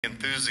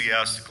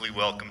Enthusiastically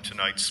welcome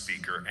tonight's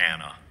speaker,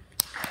 Anna.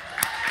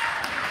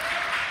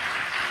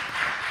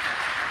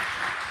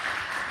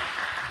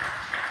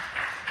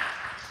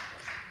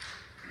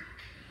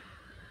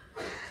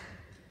 I'm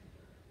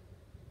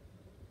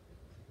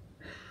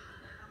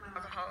an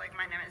alcoholic.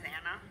 My name is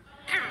Anna.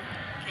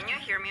 Can you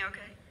hear me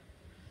okay?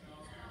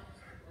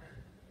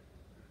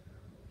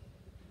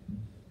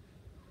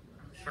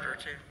 Order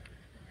two.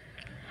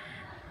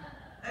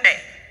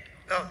 Okay.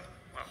 Oh,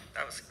 well,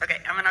 that was okay.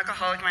 I'm an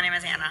alcoholic. My name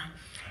is Anna.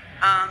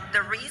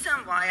 The reason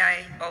why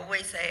I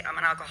always say I'm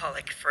an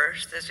alcoholic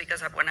first is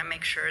because I want to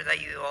make sure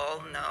that you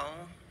all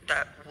know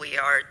that we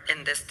are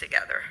in this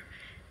together.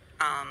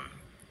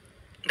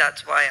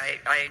 That's why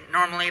I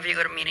normally, if you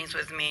go to meetings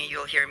with me,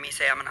 you'll hear me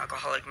say I'm an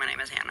alcoholic. My name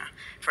is Hannah,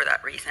 for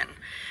that reason.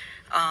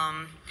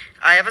 I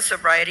have a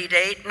sobriety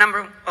date.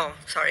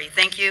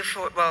 Thank you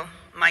for, well,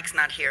 Mike's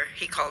not here.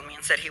 He called me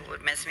and said he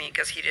would miss me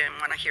because he didn't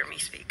want to hear me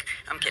speak.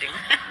 I'm kidding.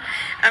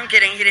 I'm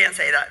kidding. He didn't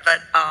say that.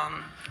 But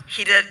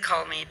he did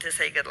call me to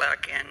say good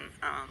luck, and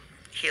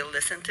he'll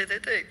listen to the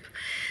tape.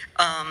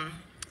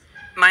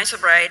 My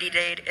sobriety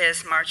date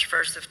is March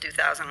 1st of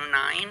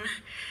 2009.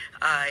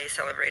 I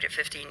celebrated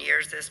 15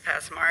 years this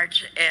past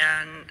March,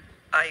 and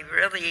I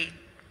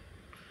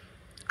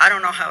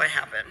don't know how it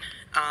happened.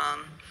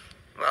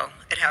 Well,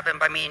 it happened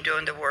by me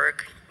doing the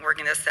work,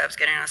 working the steps,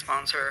 getting a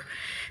sponsor,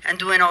 and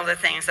doing all the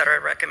things that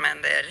are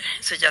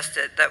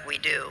suggested that we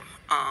do.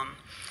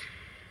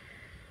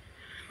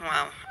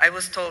 Well, I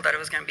was told that it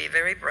was going to be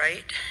very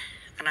bright,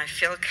 and I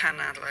feel kind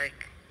of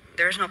like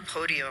there's no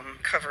podium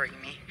covering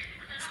me.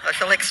 So I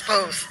feel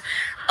exposed.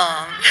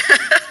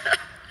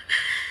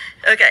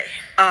 Okay,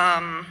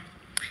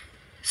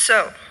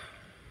 so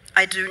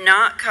I do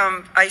not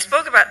come, I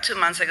spoke about 2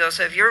 months ago,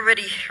 so if you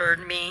already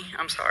heard me,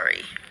 I'm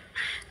sorry.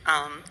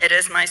 It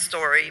is my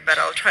story, but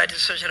I'll try to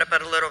switch it up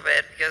a little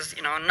bit because,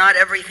 not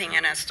everything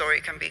in a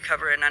story can be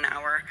covered in an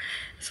hour.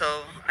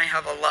 So I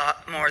have a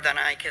lot more than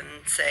I can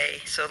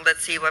say. So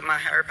let's see what my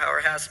higher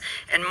power has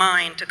in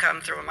mind to come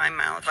through my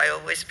mouth. I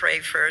always pray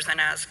first and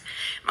ask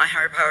my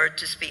higher power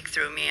to speak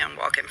through me and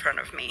walk in front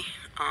of me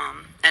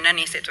in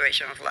any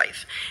situation of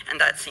life, and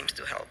that seems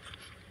to help.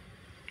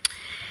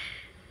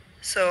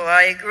 So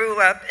I grew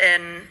up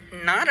in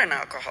not an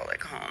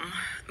alcoholic home,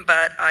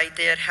 but it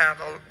did have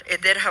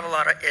a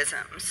lot of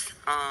isms.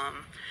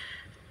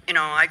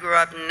 I grew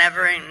up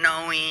never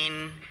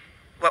knowing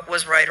what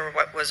was right or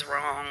what was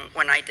wrong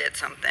when I did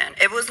something.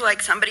 It was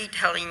like somebody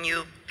telling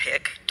you,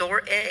 pick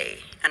door A,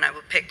 and I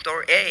would pick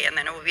door A, and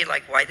then it would be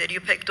like, why did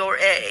you pick door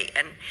A?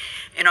 And,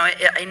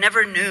 I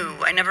never knew.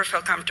 I never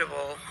felt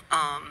comfortable.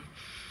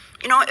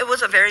 It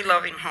was a very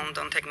loving home,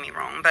 don't take me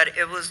wrong, but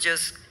it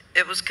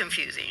was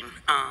confusing.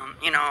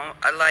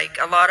 Like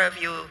a lot of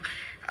you,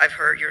 I've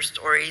heard your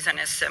stories, and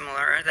it's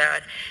similar,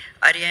 that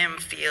I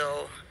didn't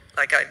feel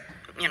like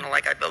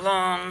I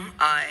belong.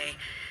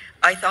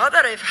 I thought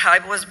that if I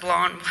was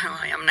blonde, well,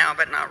 I am now,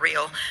 but not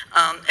real.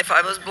 If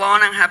I was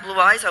blonde and had blue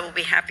eyes, I would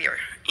be happier.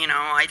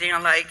 I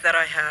didn't like that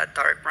I had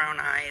dark brown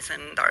eyes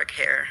and dark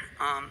hair.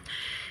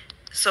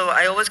 So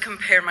I always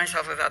compared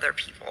myself with other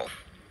people.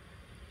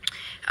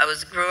 I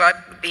grew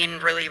up being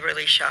really,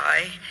 really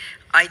shy.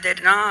 I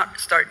did not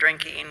start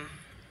drinking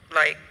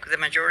like the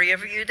majority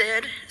of you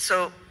did.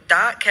 So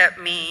that kept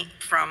me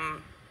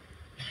from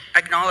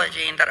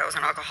acknowledging that I was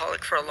an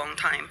alcoholic for a long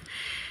time.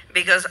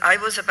 Because I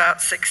was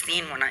about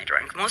 16 when I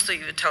drank. Most of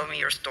you tell me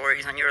your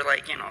stories and you're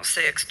like,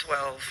 6,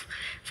 12,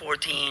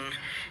 14.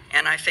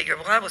 And I figured,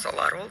 well, I was a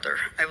lot older.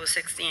 I was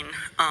 16.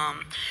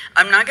 I'm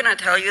not gonna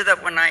tell you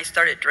that when I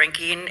started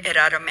drinking,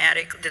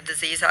 the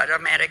disease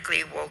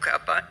automatically woke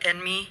up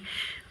in me.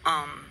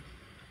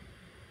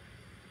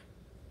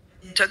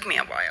 It took me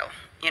a while,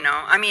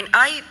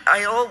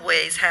 I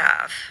always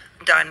have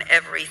done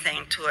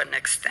everything to an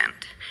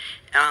extent.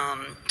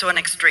 To an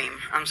extreme,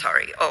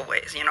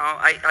 always.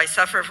 I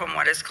suffer from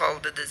what is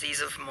called the disease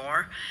of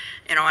more.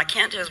 I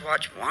can't just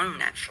watch one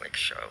Netflix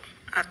show.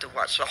 I have to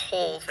watch the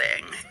whole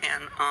thing.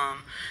 And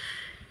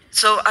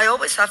so I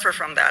always suffer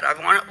from that. I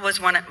always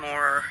wanted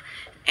more.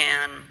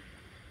 And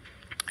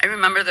I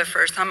remember the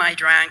first time I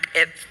drank,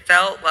 it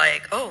felt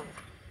like,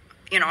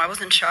 I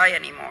wasn't shy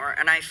anymore.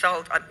 And I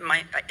felt,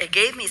 it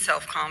gave me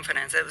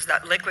self-confidence. It was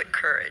that liquid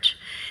courage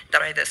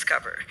that I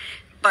discovered.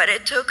 But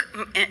it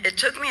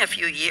took me a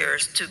few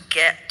years to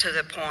get to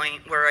the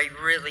point where I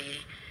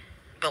really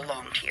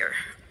belonged here.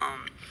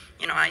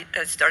 I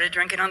started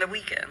drinking on the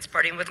weekends,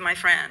 partying with my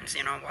friends,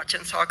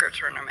 watching soccer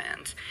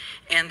tournaments.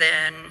 And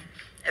then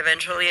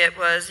eventually it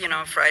was,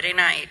 Friday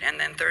night, and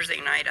then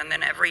Thursday night, and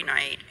then every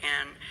night.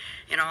 And,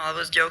 I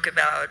always joke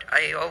about,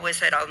 I always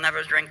said I'll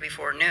never drink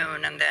before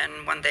noon. And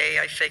then one day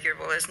I figured,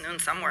 well, it's noon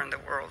somewhere in the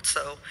world.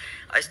 So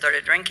I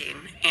started drinking.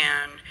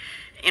 And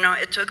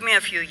it took me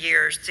a few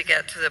years to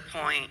get to the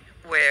point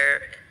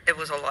where it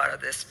was a lot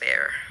of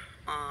despair.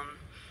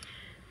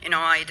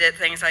 I did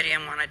things I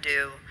didn't want to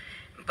do.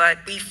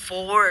 But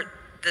before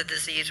the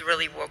disease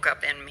really woke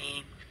up in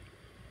me,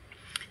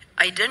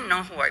 I didn't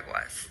know who I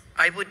was.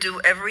 I would do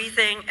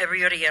everything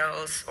everybody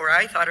else, or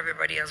I thought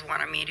everybody else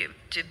wanted me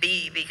to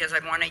be, because I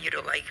wanted you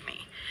to like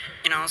me.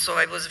 So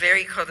I was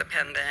very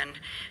codependent,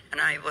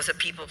 and I was a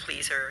people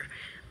pleaser.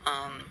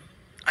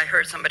 I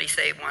heard somebody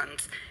say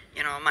once,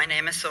 my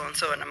name is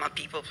so-and-so and I'm a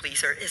people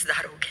pleaser. Is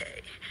that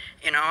okay?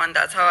 And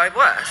that's how I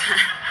was.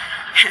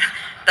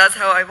 That's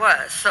how I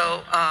was.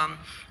 So,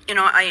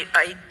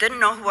 I didn't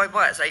know who I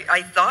was.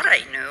 I thought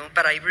I knew,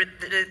 but I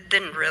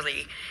didn't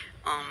really.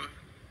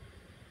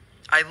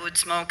 I would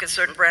smoke a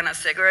certain brand of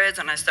cigarettes,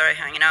 and I started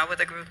hanging out with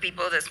a group of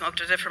people that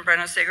smoked a different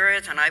brand of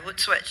cigarettes, and I would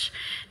switch.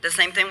 The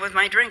same thing with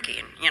my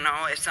drinking.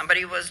 If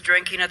somebody was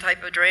drinking a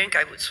type of drink,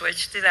 I would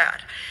switch to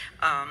that.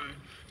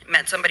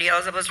 Met somebody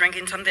else that was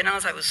drinking something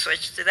else, I would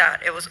switch to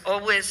that. It was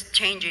always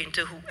changing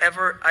to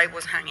whoever I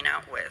was hanging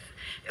out with.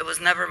 It was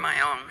never my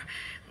own.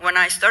 When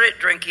I started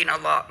drinking a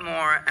lot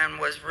more and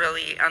was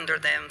really under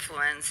the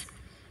influence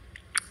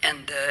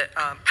and the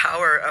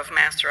power of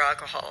master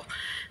alcohol,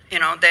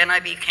 then I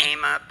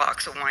became a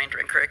box of wine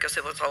drinker, because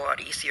it was a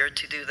lot easier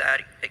to do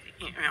that.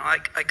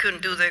 I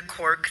couldn't do the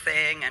cork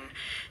thing,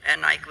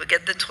 and I would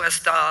get the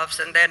twist offs,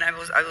 and then I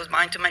was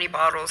buying too many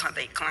bottles, and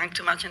they clanked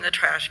too much in the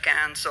trash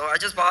can. So I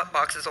just bought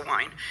boxes of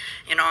wine,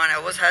 and I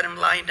always had them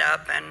lined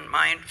up. And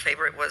my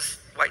favorite was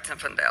White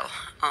Zinfandel.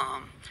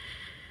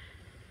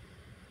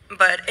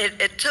 But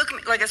it took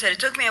me, like I said, it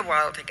took me a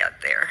while to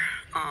get there.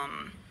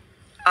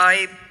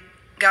 I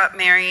got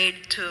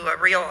married to a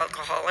real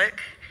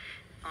alcoholic.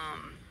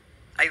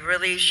 I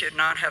really should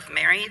not have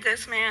married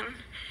this man.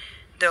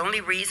 The only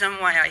reason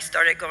why I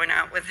started going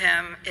out with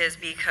him is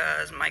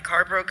because my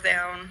car broke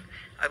down.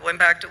 I went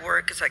back to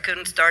work because I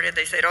couldn't start it.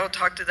 They said, oh,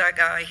 talk to that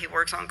guy, he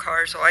works on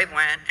cars. So I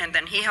went, and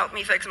then he helped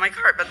me fix my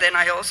car. But then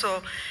I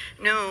also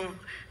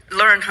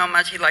learned how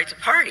much he liked to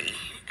party.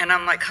 And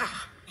I'm like,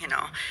 oh,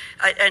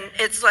 and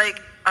it's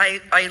like,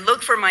 I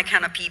look for my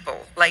kind of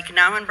people. Like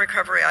now in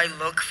recovery, I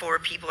look for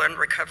people in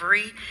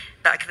recovery.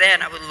 Back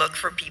then, I would look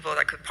for people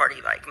that could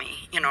party like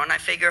me, and I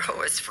figure,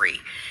 oh, it's free.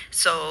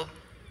 So,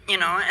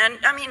 and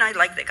I mean, I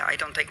like the guy,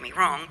 don't take me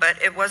wrong,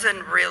 but it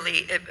wasn't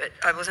really,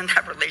 I was in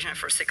that relationship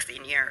for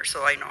 16 years,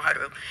 so I know how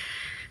to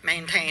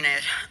maintain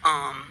it.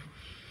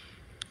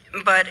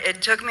 But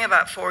it took me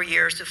about 4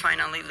 years to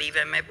finally leave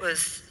him. It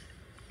was,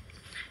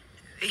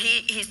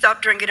 he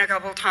stopped drinking a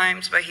couple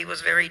times, but he was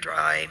very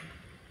dry.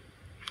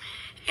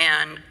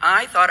 And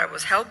I thought I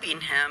was helping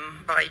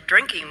him by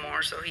drinking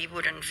more so he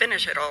wouldn't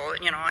finish it all.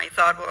 I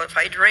thought, well, if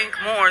I drink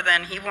more,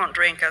 then he won't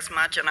drink as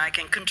much and I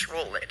can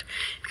control it.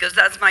 Because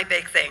that's my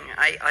big thing.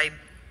 I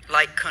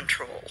like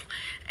control.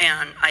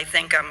 And I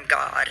think I'm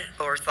God,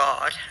 or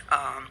thought.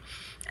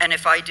 And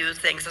if I do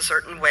things a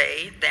certain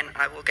way, then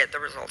I will get the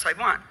results I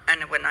want.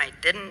 And when I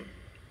didn't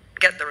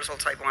get the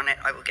results I wanted,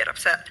 I would get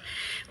upset.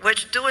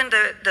 Which, doing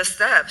the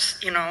steps,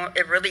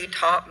 it really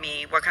taught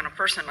me what kind of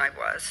person I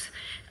was.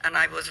 And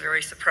I was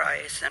very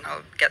surprised, and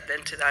I'll get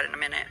into that in a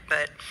minute.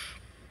 But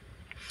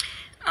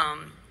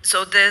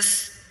so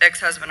this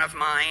ex-husband of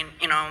mine,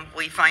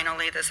 I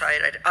finally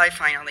decided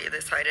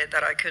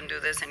that I couldn't do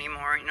this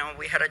anymore.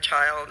 We had a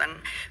child,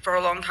 and for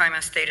a long time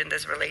I stayed in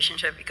this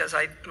relationship because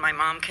my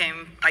mom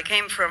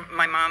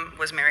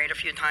was married a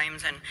few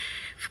times, and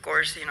of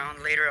course,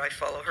 later I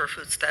follow her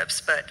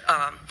footsteps. But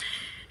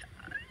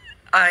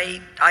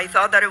I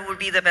thought that it would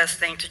be the best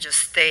thing to just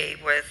stay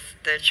with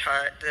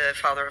the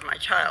father of my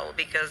child,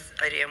 because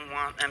I didn't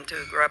want them to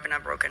grow up in a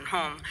broken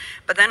home.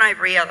 But then I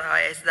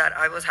realized that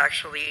I was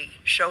actually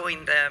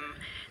showing them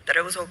that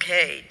it was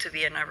okay to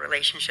be in a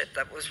relationship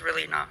that was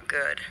really not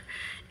good.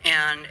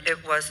 And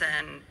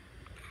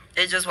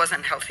it just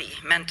wasn't healthy.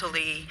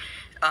 Mentally,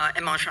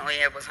 emotionally,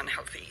 it wasn't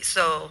healthy.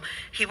 So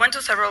he went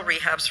to several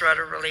rehabs throughout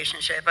our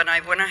relationship, and I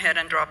went ahead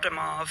and dropped him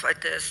off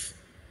at this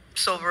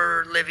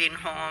sober living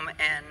home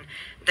in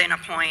Dana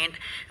Point,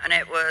 and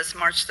it was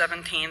March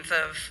 17th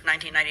of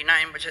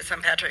 1999, which is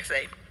St. Patrick's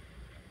Day.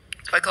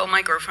 So I called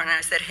my girlfriend and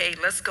I said, hey,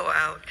 let's go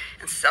out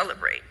and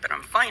celebrate that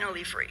I'm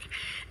finally free.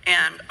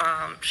 And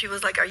she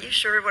was like, are you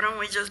sure? Why don't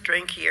we just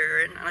drink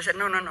here? And I said,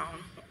 no,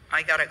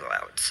 I gotta go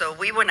out. So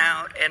we went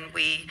out and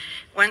we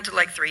went to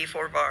like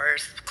 3-4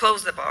 bars,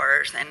 closed the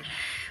bars, and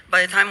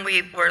by the time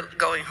we were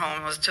going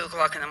home, it was 2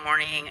 o'clock in the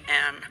morning,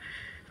 and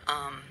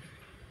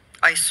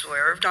I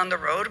swerved on the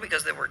road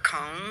because there were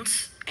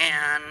cones,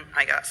 and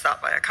I got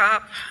stopped by a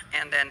cop,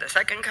 and then the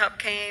second cop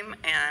came,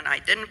 and I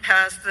didn't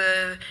pass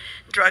the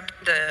drunk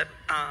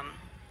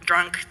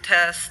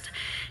test,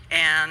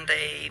 and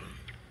they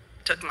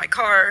took my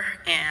car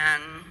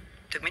and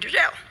took me to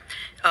jail.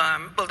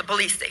 The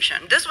police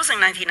station. This was in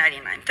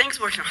 1999.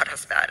 Things were not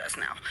as bad as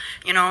now.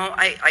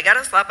 I got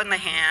a slap in the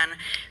hand.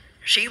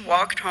 She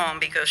walked home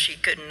because she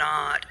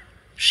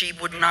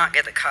would not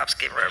get the cops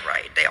give her a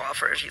ride. They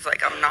offered. She's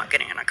like, I'm not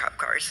getting in a cop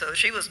car. So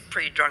she was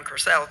pretty drunk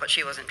herself, but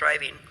she wasn't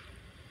driving.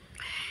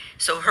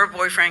 So her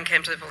boyfriend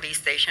came to the police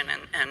station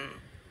and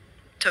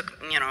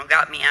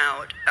got me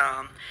out.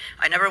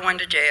 I never went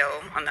to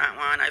jail on that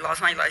one. I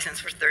lost my license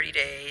for 30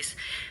 days.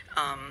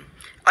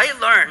 I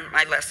learned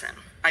my lesson.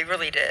 I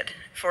really did.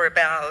 For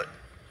about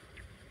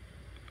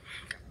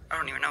I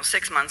don't even know,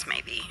 6 months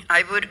maybe.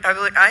 I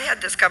had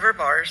discovered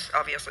bars,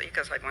 obviously,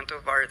 because I went to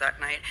a bar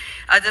that night.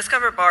 I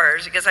discovered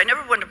bars because I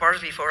never went to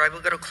bars before. I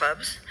would go to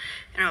clubs,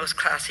 it was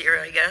classier,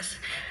 I guess.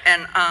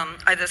 And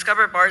I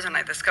discovered bars and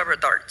I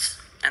discovered darts,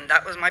 and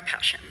that was my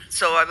passion.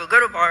 So I would go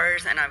to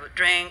bars and I would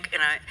drink,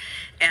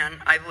 and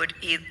I would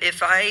eat.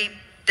 If I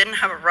didn't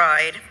have a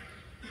ride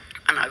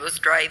and I was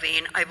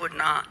driving, I would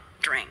not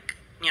drink.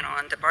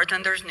 And the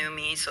bartenders knew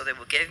me, so they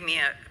would give me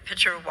a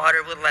pitcher of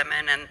water with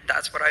lemon, and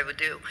that's what I would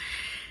do.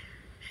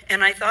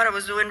 And I thought I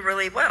was doing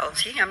really well.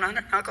 See, I'm not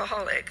an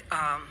alcoholic.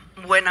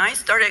 When I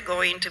started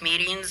going to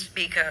meetings,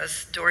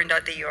 because during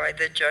that DUI,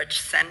 the judge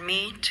sent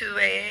me to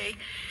AA,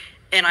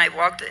 and I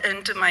walked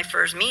into my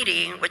first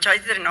meeting, which I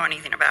didn't know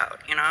anything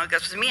about,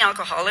 because to me,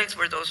 alcoholics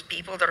were those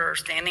people that are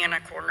standing in a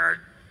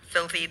corner,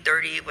 filthy,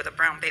 dirty, with a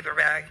brown paper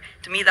bag.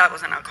 To me, that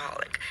was an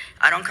alcoholic.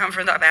 I don't come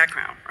from that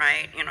background,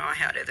 right? I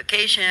had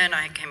education,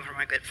 I came from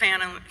a good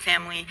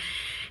family,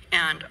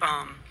 and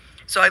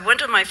so I went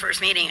to my first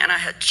meeting, and I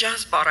had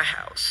just bought a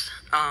house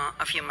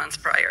a few months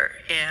prior.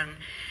 And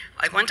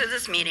I went to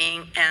this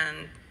meeting,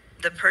 and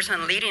the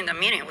person leading the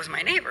meeting was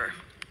my neighbor.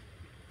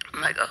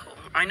 I'm like, oh,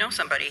 I know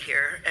somebody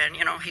here. And,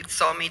 he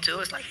saw me too.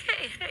 It's like,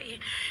 hey.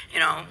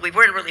 We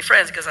weren't really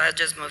friends because I had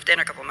just moved in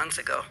a couple months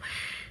ago.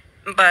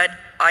 But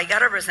I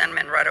got a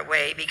resentment right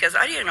away because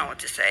I didn't know what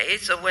to say.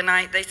 So when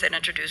they said,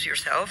 introduce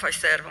yourself, I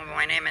said, well,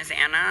 my name is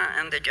Anna,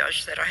 and the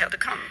judge said I had to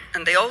come.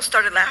 And they all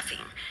started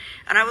laughing.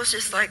 And I was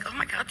just like, oh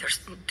my God,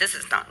 this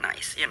is not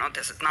nice.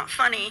 This is not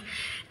funny.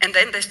 And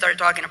then they started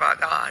talking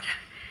about God.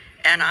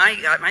 And I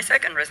got my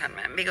second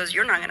resentment because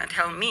you're not going to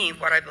tell me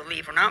what I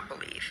believe or not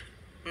believe.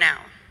 Now,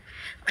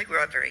 I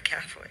grew up very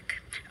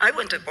Catholic. I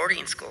went to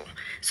boarding school.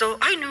 So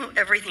I knew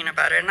everything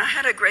about it. And I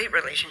had a great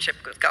relationship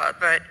with God.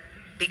 But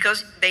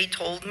because they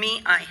told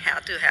me I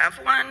had to have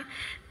one,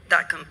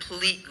 that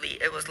completely,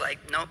 it was like,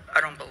 nope, I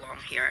don't belong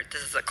here.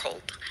 This is a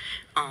cult.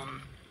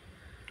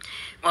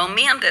 Well,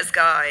 me and this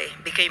guy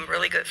became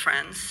really good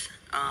friends.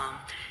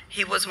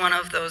 He was one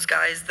of those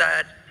guys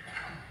that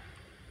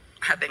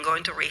had been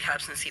going to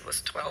rehab since he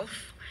was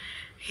 12.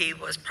 He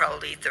was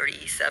probably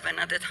 37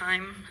 at the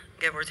time,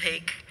 give or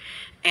take.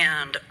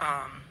 And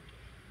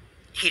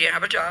he didn't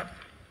have a job.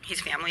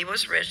 His family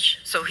was rich.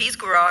 So his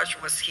garage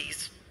was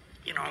his,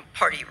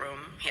 party room.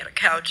 He had a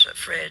couch, a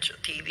fridge, a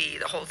TV,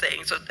 the whole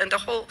thing. So, and the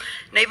whole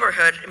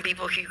neighborhood and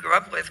people he grew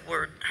up with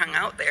were hung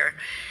out there.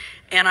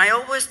 And I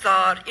always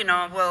thought,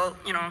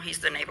 he's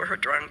the neighborhood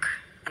drunk,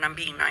 and I'm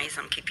being nice,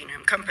 I'm keeping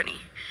him company.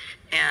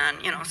 And,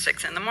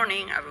 6 in the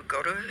morning, I would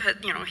go to,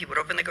 he would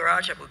open the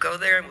garage, I would go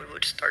there, and we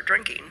would start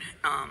drinking.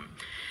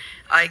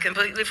 I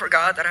completely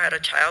forgot that I had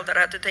a child that I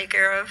had to take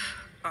care of.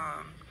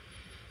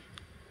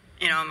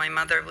 My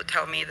mother would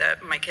tell me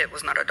that my kid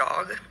was not a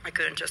dog. I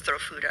couldn't just throw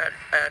food at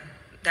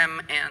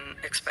them and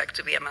expect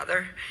to be a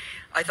mother.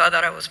 I thought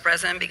that I was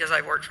present because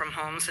I worked from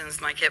home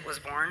since my kid was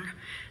born.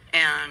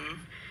 And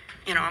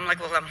I'm like,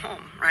 well, I'm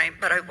home, right?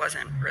 But I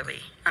wasn't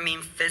really. I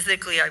mean,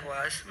 physically I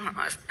was,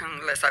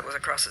 unless I was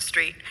across the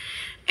street.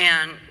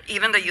 And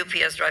even the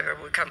UPS driver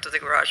would come to the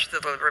garage to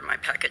deliver my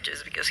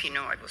packages because he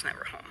knew I was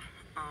never home.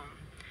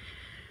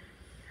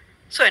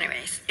 So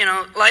anyways,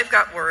 life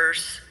got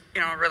worse,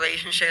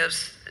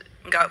 relationships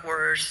got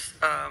worse.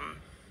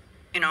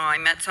 I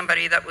met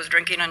somebody that was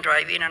drinking and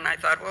driving, and I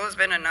thought, well, it's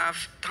been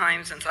enough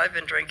time since I've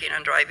been drinking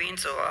and driving,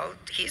 so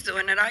he's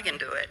doing it, I can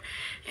do it.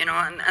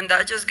 And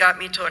that just got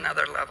me to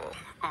another level.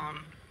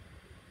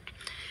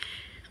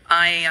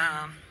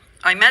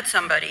 I met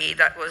somebody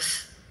that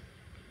was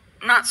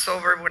not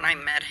sober when I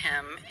met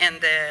him,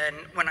 and then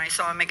when I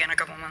saw him again a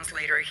couple months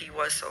later, he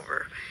was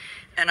sober.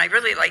 And I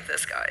really liked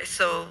this guy.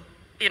 So,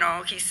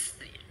 he's,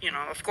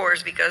 of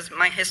course, because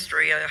my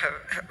history,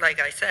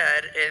 like I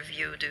said, if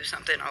you do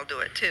something, I'll do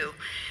it too.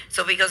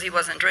 So because he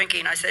wasn't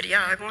drinking, I said,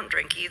 yeah, I won't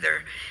drink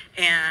either.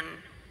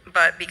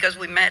 But because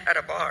we met at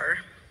a bar,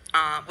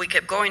 we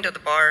kept going to the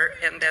bar,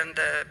 and then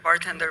the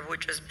bartender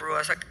would just brew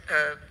us a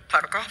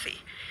pot of coffee.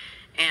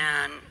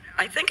 And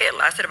I think it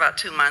lasted about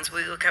 2 months.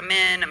 We would come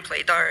in and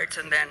play darts,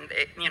 and then,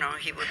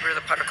 he would brew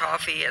the pot of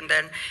coffee. And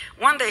then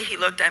one day he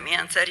looked at me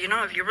and said,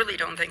 if you really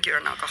don't think you're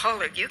an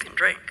alcoholic, you can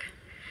drink.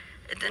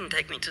 It didn't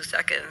take me 2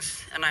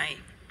 seconds, and I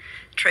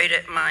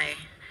traded my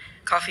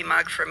coffee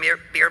mug for a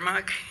beer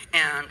mug,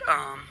 and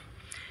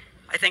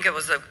I think it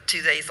was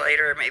 2 days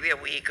later, maybe a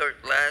week or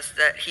less,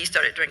 that he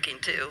started drinking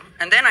too.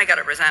 And then I got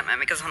a resentment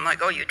because I'm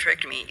like, oh, you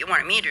tricked me. You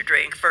wanted me to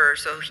drink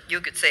first, so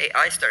you could say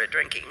I started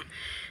drinking.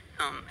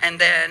 And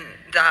then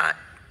that,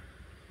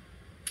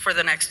 for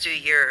the next 2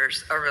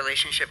 years, our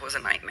relationship was a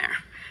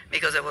nightmare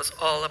because it was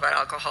all about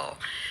alcohol.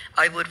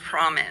 I would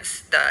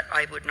promise that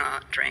I would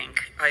not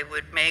drink. I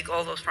would make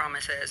all those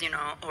promises,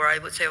 or I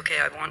would say, okay,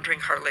 I won't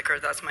drink hard liquor,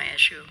 that's my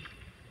issue.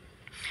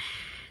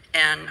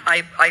 And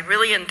I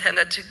really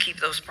intended to keep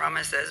those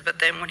promises, but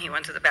then when he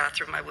went to the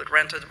bathroom, I would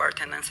run to the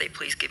bartender and say,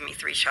 please give me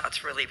 3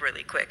 shots really,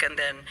 really quick. And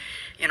then,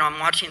 I'm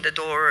watching the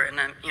door and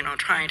I'm,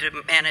 trying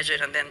to manage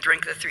it and then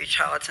drink the 3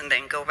 shots and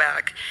then go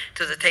back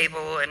to the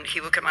table. And he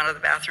would come out of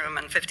the bathroom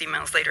and 15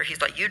 minutes later,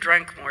 he's like, you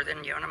drank more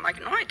than you. And I'm like,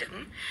 no, I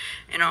didn't.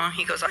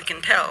 He goes, I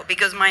can tell,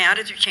 because my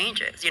attitude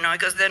changes,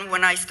 because then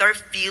when I start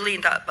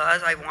feeling that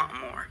buzz, I want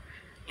more.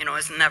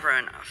 It's never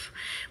enough.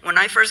 When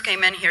I first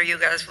came in here, you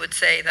guys would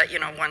say that,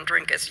 1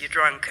 drink gets you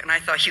drunk. And I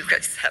thought you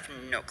guys have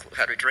no clue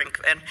how to drink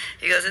then,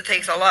 because it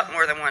takes a lot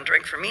more than 1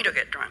 drink for me to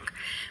get drunk.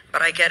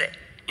 But I get it.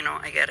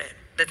 I get it.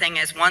 The thing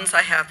is, once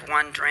I have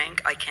 1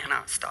 drink, I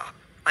cannot stop.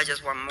 I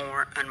just want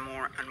more and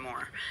more and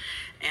more.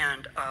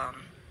 And,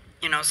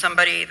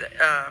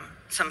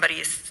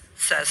 somebody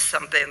says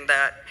something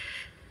that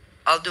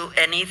I'll do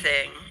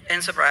anything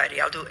in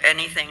sobriety. I'll do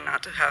anything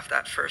not to have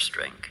that first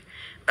drink,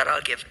 but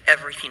I'll give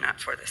everything up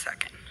for the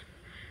second.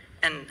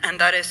 And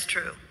that is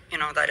true.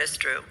 That is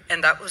true.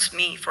 And that was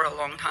me for a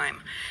long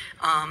time.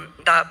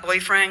 That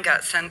boyfriend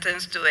got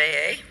sentenced to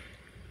AA,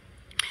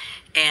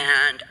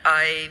 and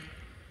I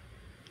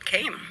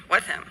came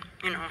with him.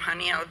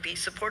 Honey, I'll be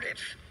supportive.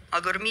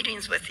 I'll go to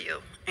meetings with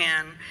you.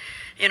 And,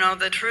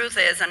 the truth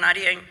is, and I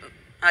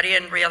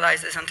didn't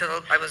realize this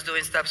until I was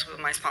doing steps with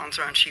my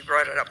sponsor, and she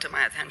brought it up to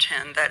my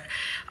attention, that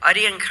I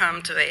didn't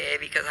come to AA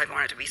because I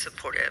wanted to be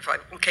supportive. I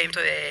came to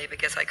AA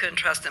because I couldn't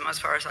trust him as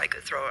far as I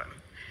could throw him.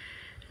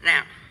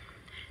 Now,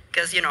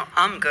 because,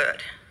 I'm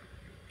good,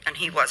 and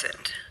he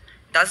wasn't.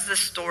 That's the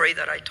story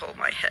that I told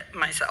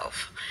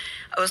myself.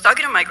 I was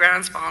talking to my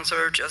grand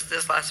sponsor just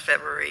this last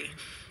February,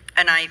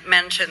 and I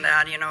mentioned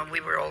that, we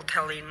were all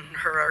telling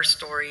her our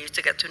stories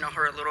to get to know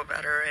her a little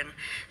better. And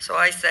so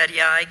I said,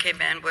 yeah, I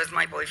came in with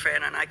my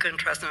boyfriend, and I couldn't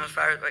trust him as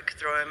far as I could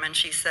throw him. And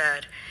she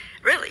said,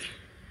 really?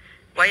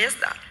 Why is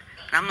that?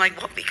 And I'm like,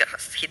 well,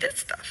 because he did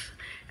stuff.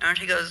 And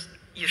she goes,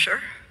 you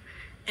sure?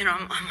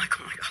 I'm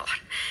like, oh my God.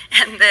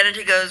 And then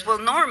she goes, well,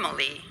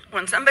 normally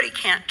when somebody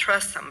can't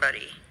trust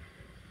somebody,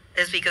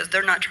 it's because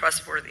they're not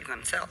trustworthy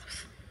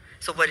themselves.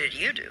 So what did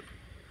you do?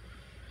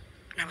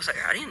 And I was like,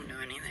 I didn't do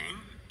anything.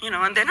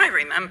 And then I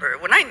remember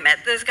when I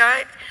met this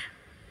guy,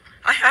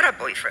 I had a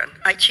boyfriend.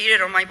 I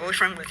cheated on my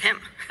boyfriend with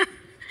him.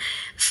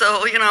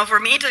 So, for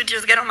me to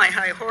just get on my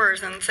high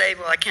horse and say,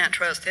 well, I can't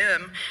trust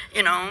him,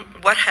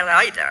 what had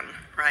I done?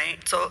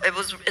 Right? So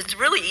it's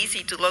really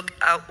easy to look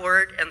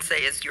outward and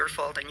say it's your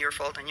fault and your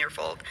fault and your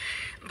fault.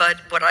 But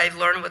what I've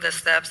learned with the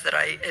steps that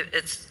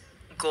it's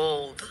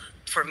gold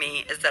for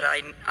me is that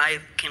I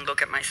can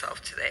look at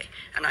myself today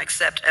and I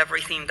accept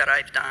everything that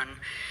I've done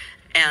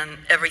and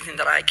everything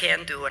that I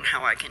can do and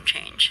how I can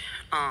change.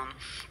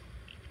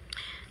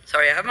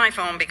 Sorry, I have my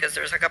phone because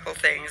there's a couple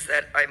things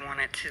that I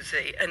wanted to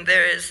say. And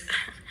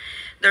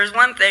there's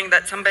one thing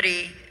that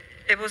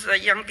it was a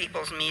young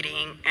people's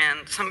meeting,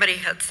 and somebody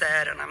had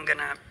said, and I'm going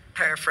to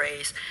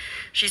paraphrase,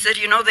 she said,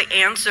 the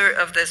answer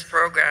of this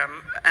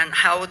program and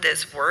how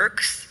this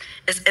works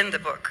is in the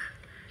book.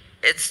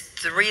 It's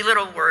 3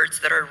 little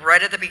words that are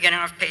right at the beginning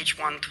of page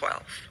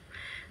 112.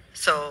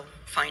 So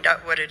find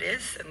out what it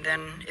is, and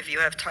then if you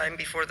have time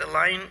before the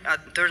line,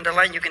 during the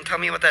line, you can tell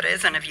me what that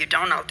is, and if you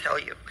don't, I'll tell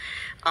you.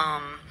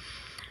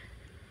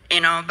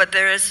 But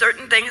there are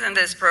certain things in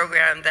this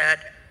program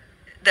that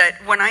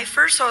when I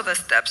first saw the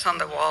steps on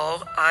the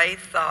wall, I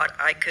thought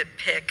I could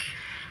pick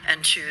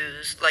and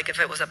choose, like if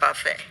it was a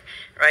buffet,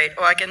 right?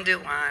 Oh, I can do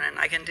 1, and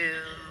I can do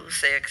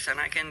 6, and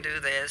I can do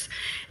this.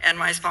 And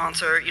my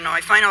sponsor,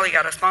 I finally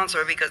got a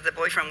sponsor because the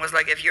boyfriend was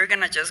like, if you're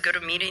going to just go to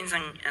meetings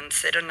and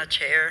sit in a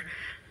chair,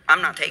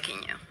 I'm not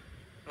taking you.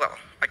 Well,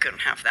 I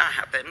couldn't have that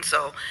happen,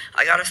 so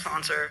I got a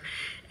sponsor,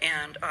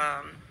 and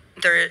I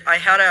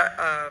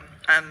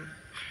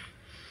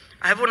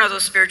have one of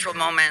those spiritual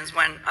moments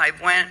when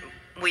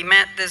we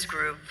met this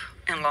group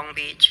in Long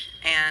Beach,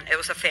 and it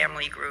was a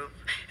family group,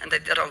 and they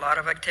did a lot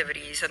of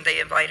activities, and they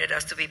invited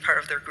us to be part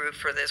of their group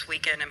for this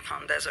weekend in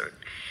Palm Desert.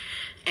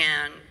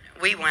 And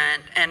we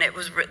went, and it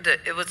was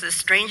the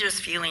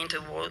strangest feeling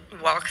to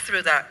walk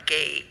through that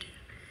gate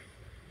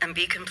and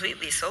be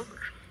completely sober.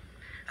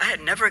 I had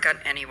never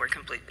gotten anywhere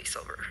completely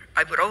sober.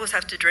 I would always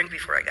have to drink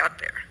before I got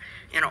there,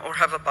 or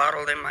have a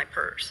bottle in my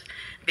purse,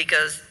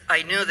 because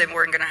I knew they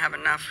weren't going to have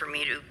enough for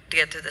me to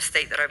get to the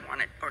state that I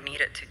wanted or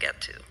needed to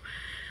get to.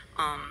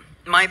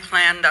 My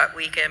plan that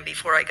weekend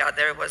before I got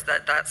there was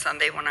that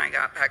Sunday when I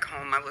got back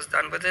home, I was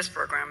done with this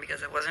program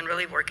because it wasn't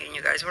really working.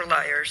 You guys were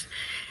liars.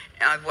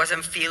 I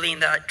wasn't feeling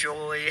that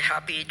joy,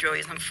 happy,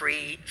 joyous, and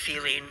free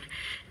feeling,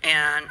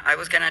 and I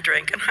was going to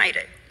drink and hide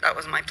it. That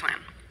was my plan.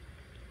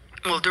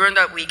 Well, during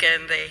that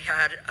weekend, they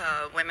had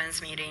a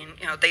women's meeting.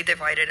 They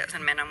divided us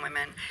in men and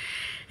women.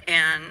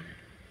 And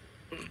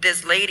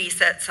this lady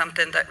said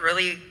something that I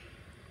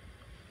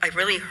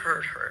really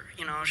hurt her.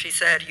 She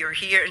said, you're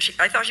here. And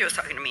I thought she was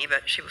talking to me,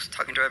 but she was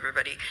talking to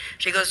everybody.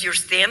 She goes, you're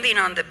standing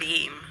on the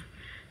beam,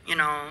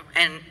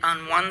 and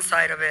on one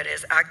side of it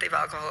is active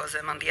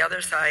alcoholism. On the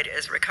other side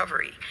is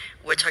recovery.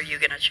 Which are you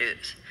going to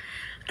choose?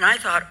 And I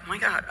thought, oh my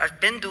God,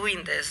 I've been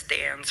doing this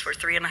dance for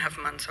 3.5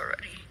 months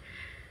already.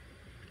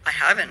 I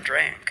haven't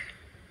drank.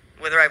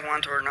 whether I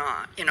want to or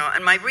not,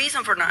 And my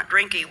reason for not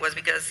drinking was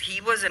because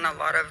he was in a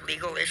lot of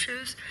legal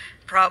issues,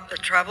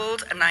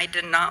 troubled, and I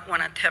did not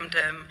want to tempt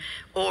him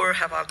or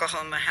have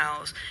alcohol in the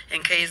house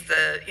in case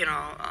the,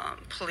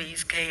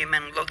 police came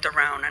and looked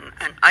around,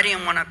 and I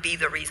didn't want to be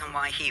the reason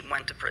why he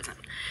went to prison.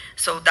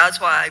 So that's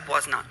why I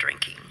was not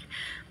drinking.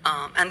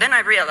 And then I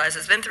realized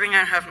it's been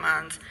 3.5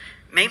 months,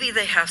 maybe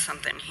they have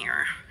something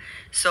here.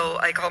 So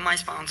I called my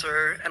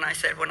sponsor and I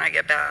said, when I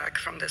get back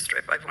from this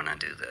trip, I want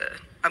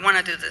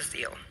to do this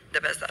deal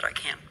the best that I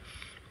can.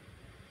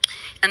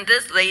 And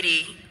this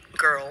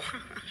girl,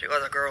 she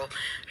was a girl,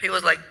 she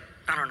was like,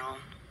 I don't know,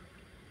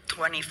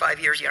 25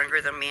 years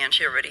younger than me, and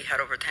she already had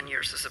over 10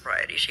 years of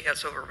sobriety. She got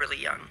sober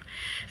really young.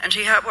 And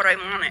she had what I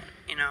wanted,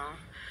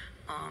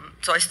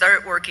 So I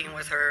started working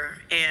with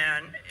her,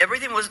 and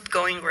everything was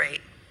going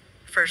great.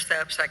 First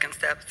step, second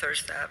step, third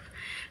step.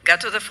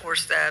 Got to the fourth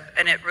step,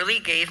 and it really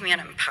gave me an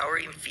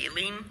empowering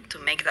feeling to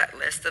make that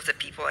list of the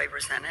people I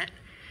resented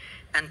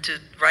and to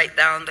write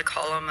down the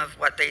column of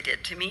what they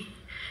did to me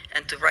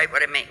and to write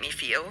what it made me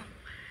feel.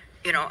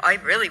 I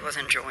really was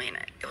enjoying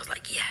it. It was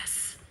like,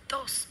 yes,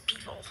 those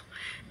people.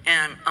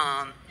 And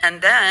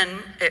then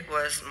it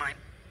was my,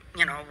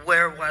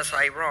 where was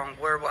I wrong?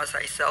 Where was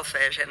I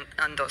selfish?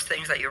 And those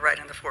things that you write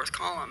in the fourth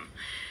column.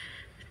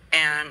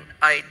 And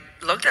I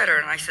looked at her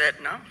and I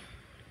said, no,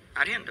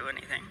 I didn't do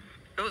anything.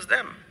 It was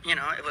them,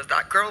 it was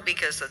that girl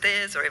because of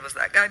this, or it was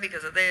that guy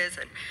because of this,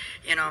 and,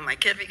 my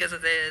kid because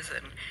of this,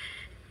 and,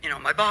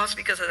 my boss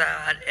because of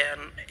that.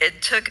 And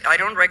I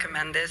don't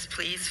recommend this,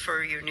 please,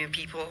 for your new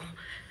people,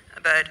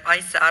 but I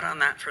sat on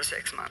that for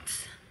 6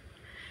 months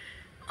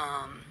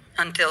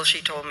until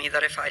she told me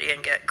that if I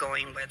didn't get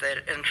going with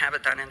it and have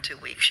it done in 2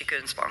 weeks, she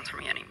couldn't sponsor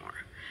me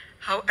anymore.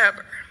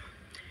 However,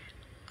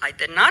 I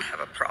did not have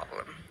a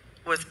problem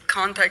with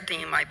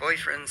contacting my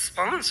boyfriend's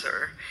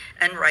sponsor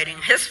and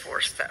writing his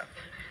fourth step,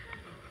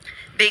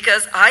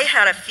 because I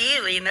had a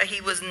feeling that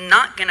he was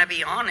not going to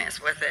be honest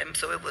with him.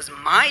 So it was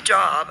my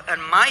job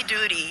and my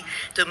duty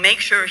to make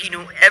sure he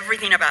knew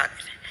everything about it.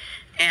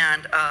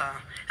 And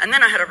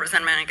then I had a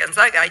resentment against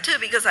that guy too,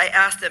 because I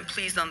asked him,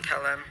 please don't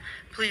tell him.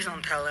 Please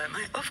don't tell him.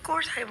 Of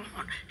course I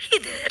won't. He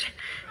did.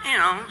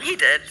 He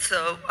did.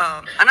 So,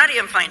 and I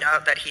didn't find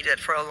out that he did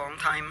for a long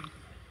time.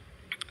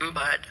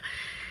 But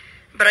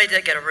I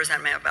did get a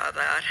resentment about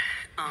that.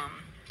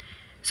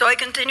 So I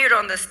continued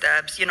on the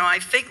steps. I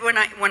think when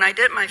I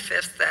did my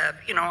fifth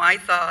step, I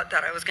thought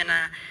that I was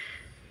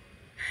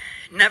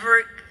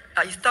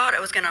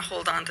gonna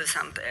hold on to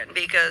something,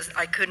 because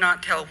I could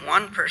not tell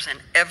one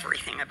person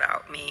everything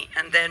about me,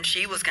 and then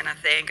she was gonna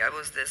think I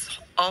was this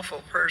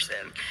awful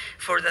person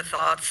for the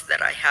thoughts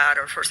that I had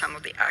or for some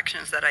of the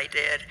actions that I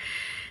did.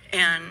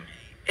 And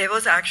it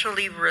was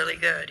actually really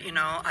good.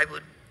 I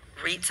would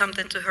read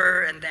something to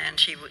her, and then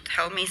she would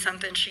tell me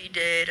something she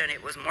did, and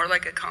it was more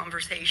like a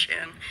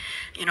conversation.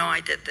 I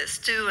did this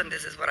too, and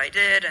this is what I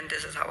did, and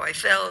this is how I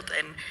felt,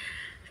 and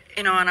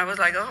and I was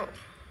like, oh,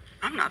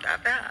 I'm not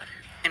that bad.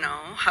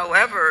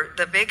 However,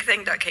 the big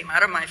thing that came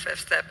out of my fifth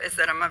step is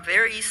that I'm a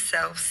very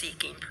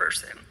self-seeking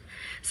person.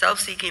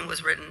 Self-seeking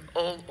was written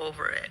all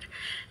over it.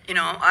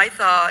 I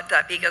thought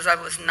that because I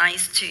was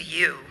nice to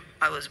you,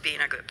 I was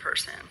being a good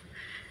person.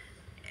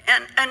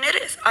 And it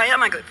is. I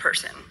am a good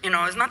person.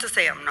 It's not to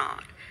say I'm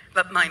not,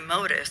 but my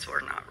motives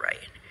were not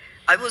right.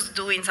 I was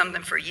doing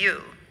something for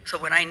you, so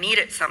when I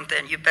needed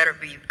something, you better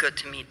be good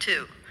to me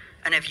too.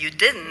 And if you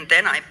didn't,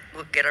 then I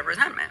would get a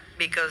resentment,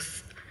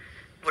 because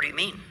what do you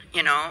mean?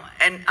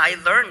 And I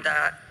learned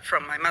that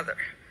from my mother,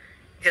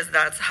 because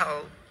that's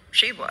how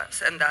she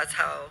was, and that's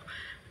how,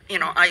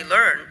 I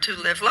learned to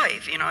live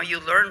life. You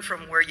learn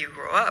from where you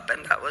grow up,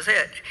 and that was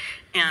it.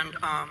 And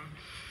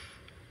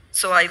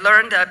so I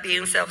learned that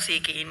being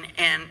self-seeking,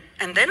 and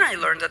then I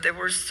learned that there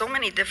were so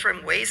many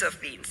different ways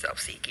of being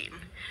self-seeking.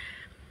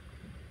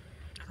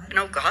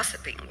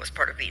 Gossiping was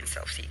part of being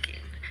self-seeking,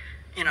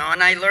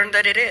 and I learned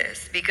that it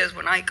is, because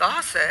when I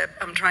gossip,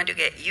 I'm trying to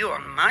get you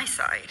on my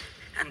side,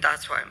 and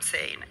that's why I'm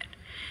saying it.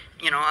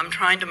 I'm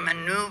trying to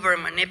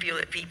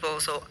manipulate people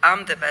so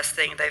I'm the best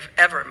thing they've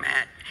ever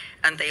met,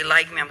 and they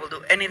like me and will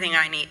do anything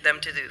I need them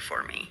to do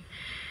for me.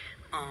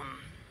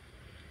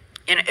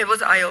 And it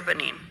was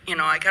eye-opening.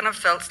 I kind of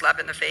felt slapped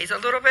in the face a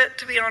little bit,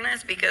 to be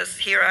honest, because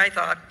here I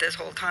thought this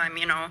whole time,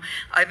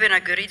 I've been a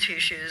goody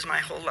two-shoes my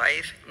whole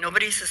life.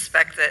 Nobody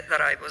suspected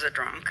that I was a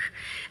drunk,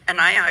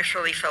 and I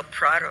actually felt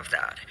proud of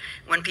that.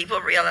 When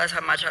people realized how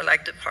much I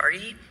liked to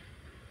party,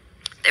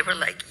 they were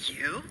like,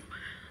 you?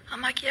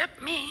 I'm like, yep,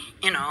 me,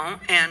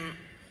 and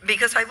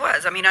because I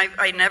was.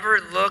 I never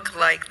looked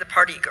like the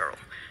party girl.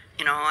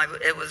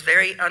 It was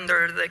very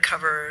under the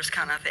covers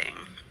kind of thing.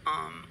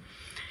 On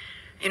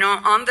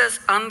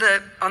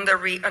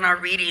our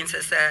readings,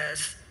 it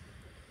says,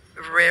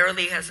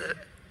 rarely has a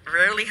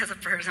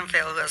person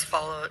failed who has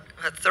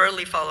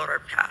thoroughly followed our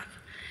path.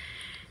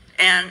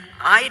 And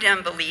I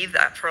didn't believe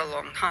that for a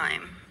long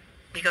time,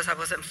 because I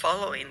wasn't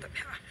following the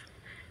path.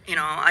 You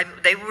know,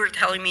 they were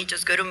telling me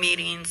just go to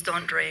meetings,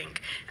 don't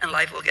drink, and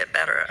life will get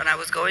better. And I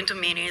was going to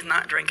meetings,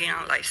 not drinking,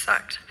 and life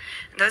sucked.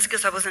 And that's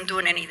because I wasn't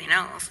doing anything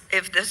else.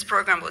 If this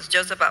program was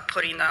just about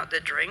putting out the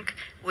drink,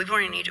 we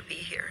wouldn't need to be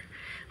here.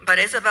 But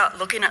it's about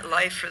looking at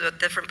life through a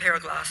different pair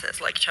of glasses,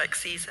 like Chuck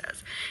C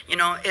says. You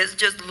know, it's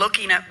just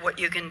looking at what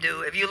you can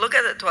do. If you look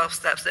at the 12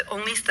 steps, the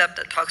only step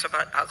that talks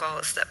about alcohol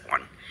is step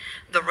 1.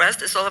 The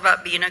rest is all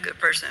about being a good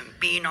person,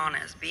 being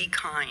honest, be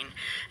kind,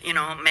 you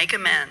know, make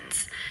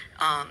amends,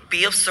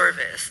 be of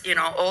service, you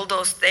know, all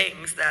those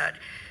things that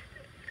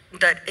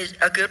is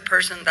a good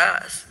person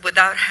does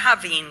without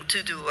having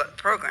to do a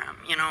program.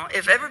 You know,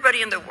 if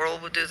everybody in the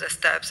world would do the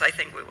steps, I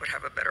think we would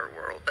have a better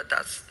world, but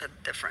that's a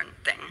different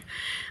thing.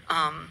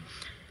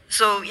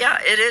 So yeah,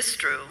 it is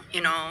true.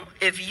 You know,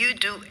 if you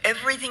do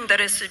everything that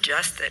is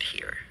suggested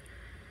here,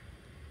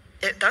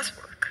 it does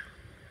work.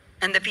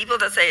 And the people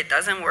that say it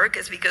doesn't work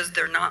is because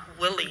they're not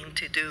willing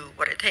to do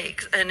what it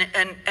takes. And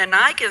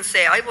I can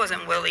say I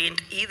wasn't willing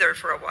either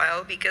for a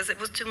while because it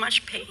was too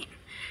much pain.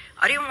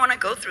 I didn't want to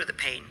go through the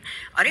pain.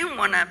 I didn't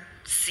want to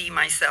see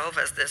myself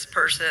as this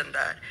person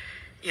that,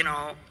 you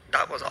know,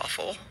 that was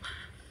awful,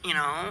 you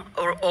know,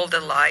 or all the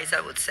lies I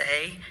would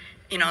say.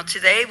 You know,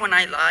 today when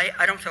I lie,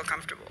 I don't feel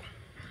comfortable,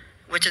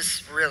 which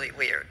is really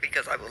weird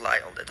because I would lie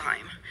all the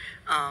time.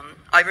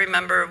 I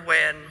remember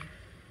when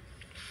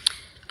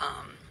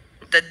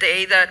the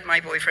day that my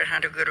boyfriend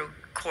had to go to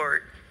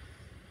court,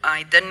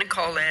 I didn't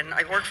call in.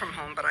 I worked from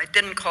home, but I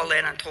didn't call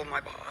in and told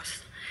my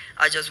boss.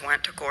 I just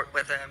went to court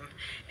with him,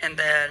 and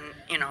then,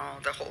 you know,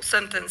 the whole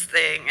sentence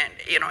thing, and,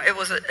 you know, it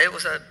was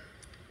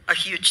a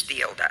huge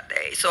deal that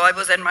day. So I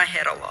was in my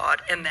head a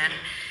lot, and then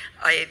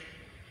I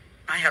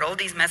had all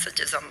these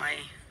messages on my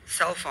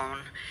cell phone,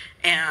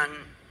 and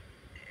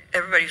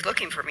everybody's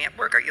looking for me at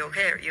work. Are you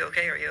okay? Are you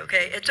okay? Are you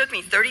okay? It took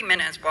me 30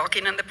 minutes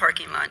walking in the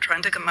parking lot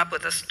trying to come up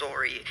with a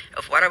story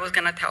of what I was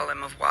going to tell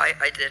him, of why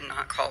I did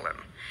not call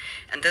him.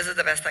 And this is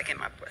the best I came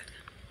up with.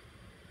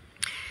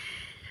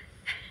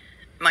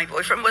 My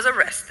boyfriend was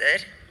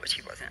arrested, which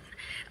he wasn't,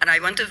 and I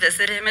went to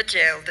visit him at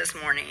jail this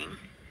morning,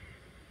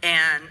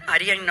 and I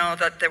didn't know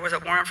that there was a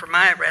warrant for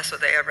my arrest, so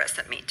they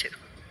arrested me too.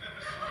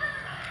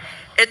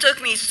 It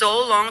took me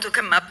so long to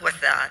come up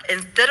with that.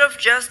 Instead of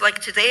just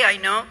like today, I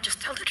know, just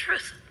tell the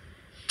truth.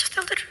 Just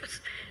tell the truth.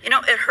 You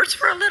know, it hurts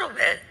for a little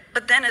bit,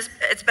 but then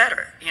it's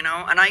better, you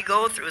know, and I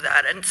go through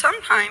that. And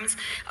sometimes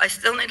I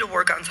still need to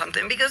work on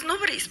something because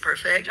nobody's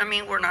perfect. I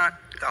mean, we're not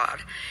God.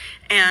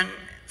 And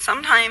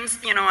sometimes,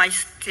 you know, I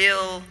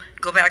still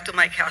go back to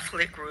my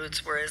Catholic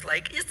roots where it's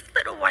like, it's a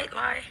little white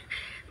lie.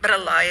 But a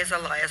lie is a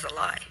lie is a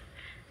lie.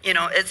 You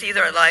know, it's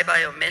either a lie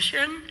by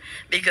omission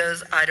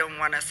because I don't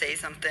want to say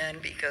something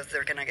because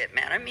they're going to get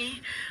mad at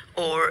me,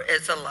 or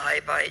it's a lie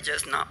by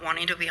just not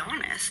wanting to be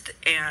honest.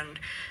 And,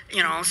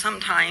 you know,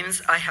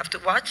 sometimes I have to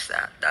watch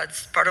that.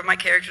 That's part of my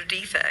character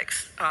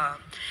defects.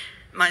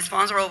 My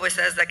sponsor always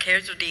says that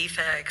character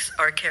defects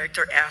are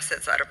character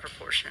assets out of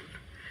proportion.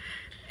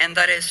 And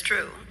that is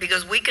true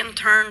because we can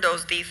turn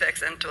those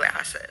defects into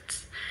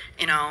assets,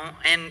 you know,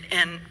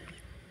 and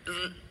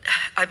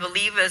I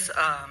believe as,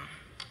 oh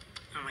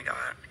my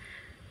God,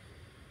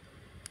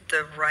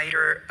 the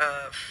writer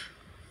of,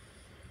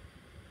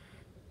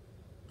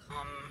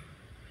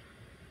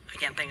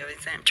 I can't think of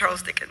his name,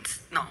 Charles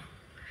Dickens, no.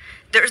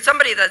 There's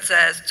somebody that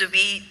says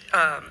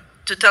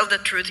to tell the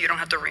truth, you don't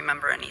have to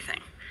remember anything.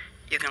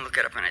 You can look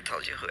it up and it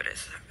tells you who it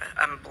is.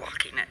 I'm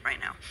blocking it right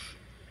now.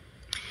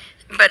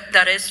 But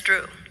that is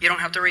true. You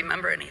don't have to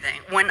remember anything.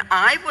 When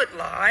I would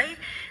lie,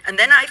 and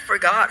then I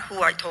forgot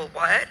who I told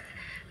what,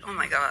 oh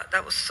my God,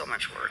 that was so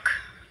much work.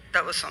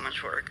 That was so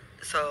much work.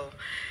 So,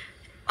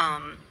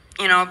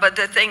 you know, but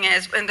the thing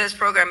is, in this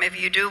program, if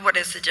you do what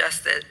is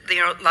suggested,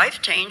 you know,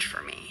 life changed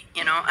for me,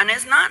 you know, and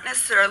it's not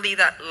necessarily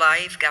that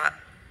life got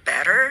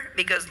better,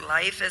 because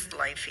life is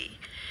lifey,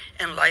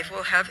 and life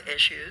will have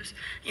issues,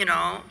 you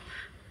know,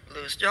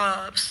 lose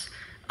jobs,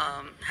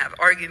 have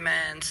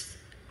arguments,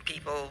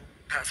 people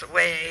pass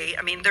away.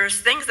 I mean,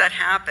 there's things that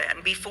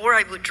happen before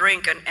I would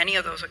drink on any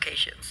of those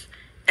occasions,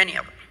 any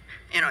of them,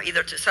 you know,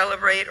 either to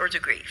celebrate or to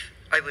grieve,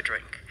 I would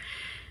drink.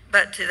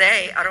 But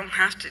today, I don't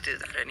have to do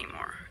that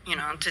anymore. You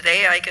know,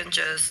 today I can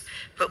just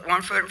put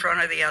one foot in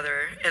front of the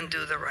other and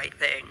do the right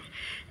thing.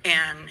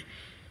 And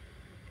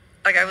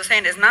like I was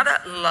saying, it's not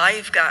that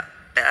life got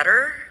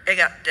better, it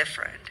got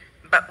different.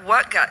 But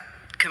what got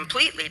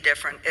completely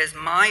different is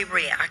my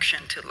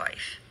reaction to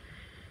life.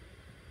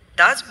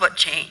 That's what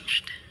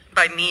changed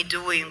by me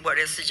doing what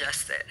is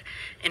suggested.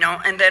 You know,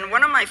 and then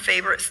one of my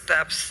favorite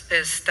steps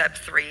is step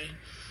 3.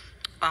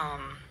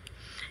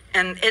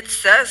 And it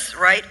says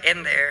right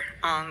in there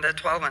on the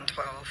 12 and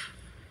 12.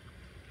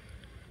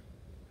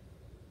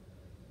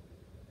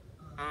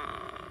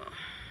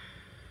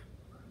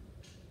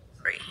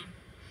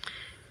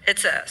 It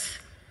says,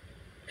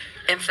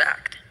 in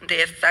fact,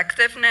 the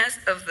effectiveness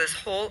of this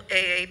whole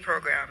AA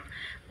program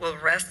will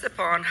rest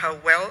upon how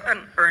well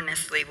and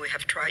earnestly we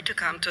have tried to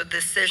come to a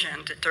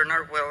decision to turn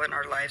our will and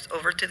our lives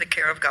over to the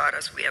care of God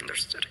as we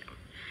understood Him.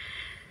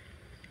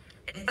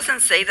 It doesn't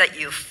say that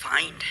you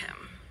find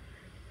Him.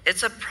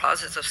 It's a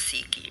process of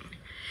seeking.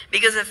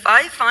 Because if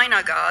I find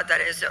a God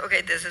that is,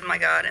 okay, this is my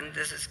God and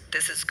this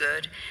is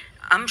good,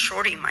 I'm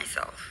shorting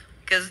myself.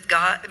 Because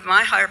God,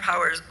 my higher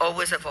power is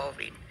always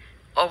evolving.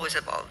 Always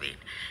evolving.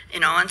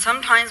 And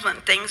sometimes when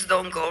things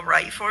don't go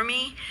right for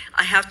me,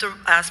 I have to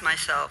ask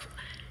myself,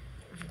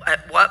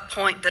 at what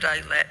point did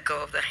I let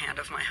go of the hand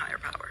of my higher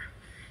power?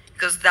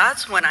 Because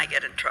that's when I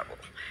get in trouble,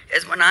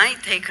 is when I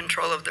take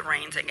control of the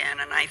reins again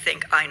and I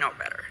think I know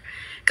better.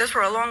 Because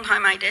for a long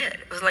time I did.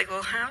 It was like,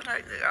 well, how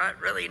did I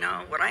really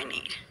know what I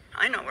need?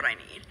 I know what I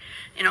need,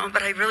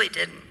 but I really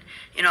didn't.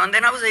 And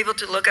then I was able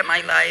to look at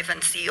my life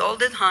and see all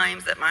the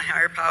times that my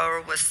higher power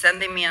was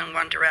sending me in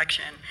one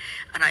direction,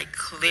 and I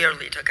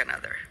clearly took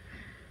another.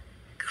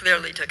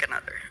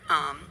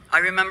 I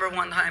remember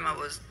one time I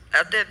was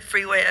at the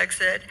freeway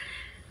exit.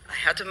 I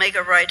had to make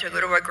a right to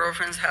go to a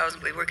girlfriend's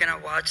house. We were going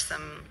to watch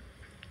some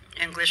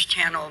English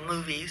Channel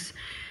movies.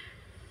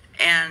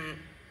 And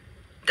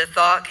the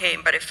thought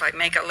came, but if I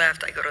make a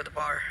left, I go to the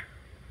bar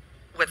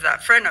with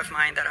that friend of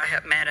mine that I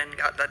had met and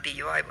got that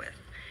DUI with.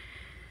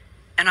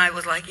 And I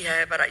was like,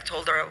 yeah, but I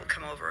told her I would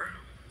come over.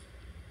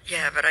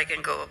 Yeah, but I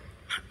can go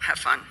have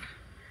fun.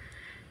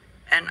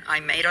 And I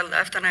made a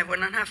left and I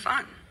wouldn't have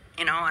fun.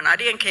 And I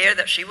didn't care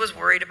that she was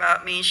worried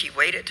about me. She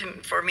waited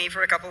for me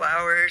for a couple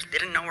hours,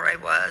 didn't know where I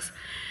was.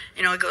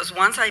 It goes,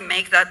 once I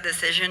make that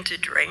decision to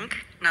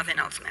drink, nothing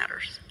else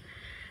matters.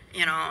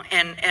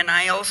 And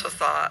I also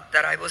thought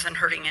that I wasn't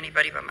hurting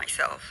anybody but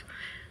myself.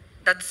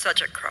 That's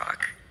such a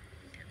crock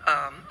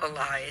of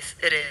lies.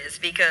 It is,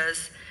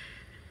 because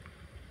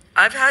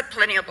I've had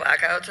plenty of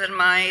blackouts in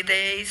my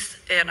days,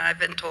 and I've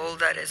been told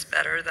that it's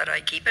better that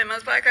I keep them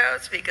as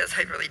blackouts because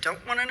I really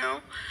don't want to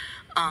know.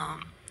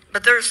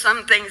 But there are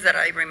some things that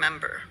I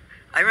remember.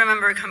 I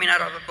remember coming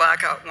out of a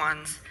blackout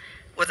once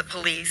with the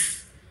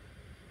police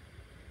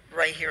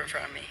right here in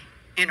front of me,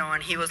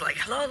 and he was like,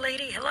 hello,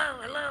 lady, hello.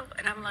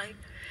 And I'm like,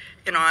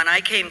 and I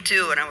came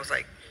to, and I was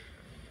like,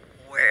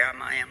 where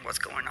am I and what's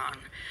going on?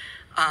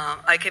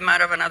 I came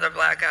out of another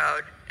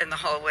blackout in the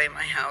hallway of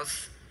my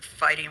house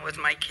fighting with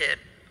my kid.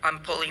 I'm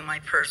pulling my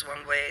purse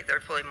one way,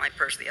 they're pulling my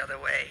purse the other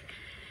way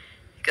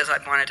because I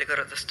wanted to go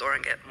to the store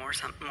and get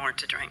more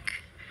to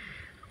drink.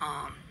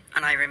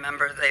 And I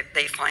remember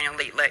they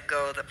finally let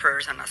go of the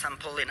purse, and as I'm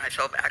pulling, I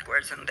fell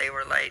backwards, and they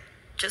were like,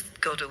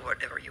 just go do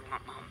whatever you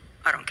want, Mom.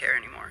 I don't care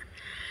anymore.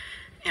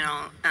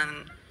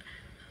 And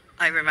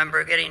I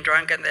remember getting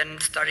drunk and then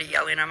started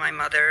yelling at my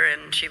mother,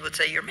 and she would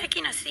say, you're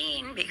making a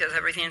scene, because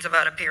everything's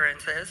about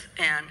appearances.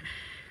 And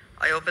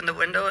I opened the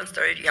window and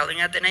started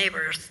yelling at the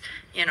neighbors,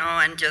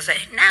 and just say,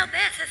 now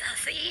this is a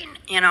scene,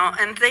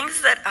 and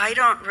things that I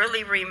don't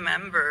really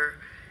remember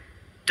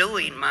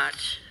doing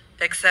much,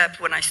 except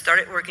when I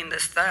started working the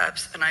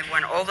steps and I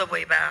went all the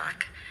way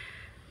back,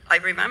 I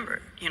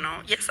remember,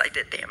 yes, I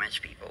did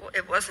damage people.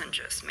 It wasn't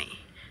just me,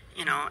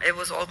 it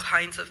was all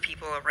kinds of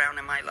people around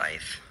in my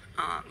life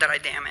that I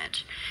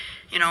damaged.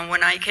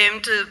 When I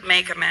came to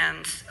make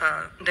amends,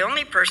 the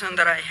only person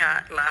that I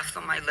had last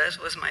on my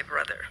list was my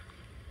brother.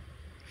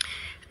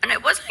 And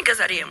it wasn't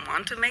because I didn't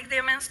want to make the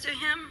amends to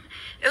him.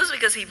 It was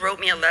because he wrote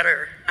me a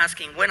letter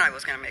asking when I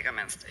was going to make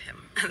amends to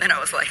him. And then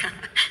I was like,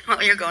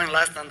 well, you're going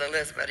last on the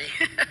list, buddy.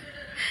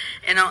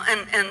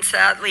 And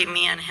sadly,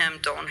 me and him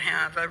don't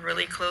have a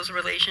really close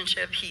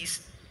relationship.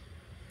 He's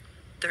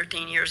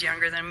 13 years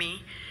younger than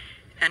me,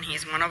 and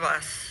he's one of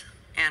us.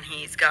 And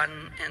he's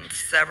gotten in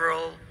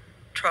several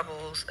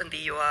troubles and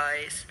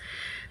DUIs.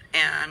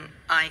 And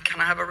I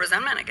kind of have a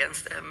resentment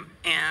against him.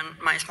 And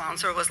my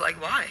sponsor was like,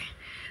 why?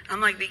 I'm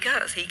like,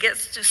 because he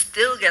gets to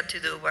still get to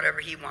do whatever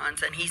he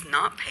wants, and he's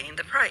not paying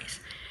the price.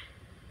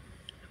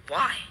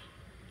 Why?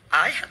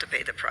 I had to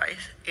pay the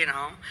price,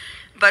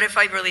 But if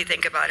I really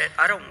think about it,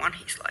 I don't want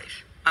his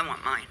life. I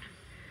want mine.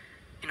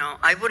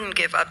 I wouldn't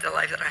give up the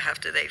life that I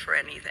have today for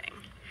anything.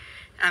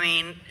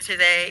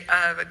 Today I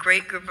have a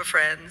great group of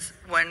friends.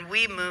 When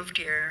we moved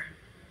here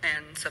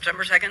in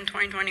September 2nd,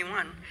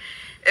 2021,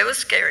 it was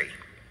scary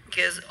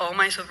because all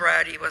my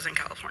sobriety was in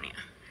California.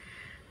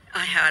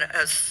 I had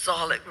a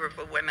solid group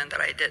of women that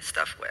I did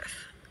stuff with,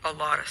 a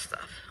lot of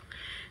stuff.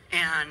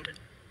 And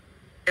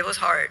it was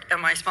hard.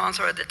 And my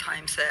sponsor at the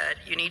time said,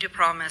 you need to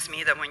promise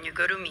me that when you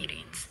go to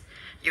meetings,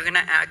 you're going to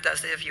act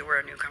as if you were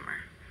a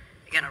newcomer.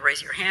 You're going to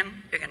raise your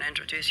hand, you're going to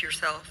introduce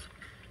yourself,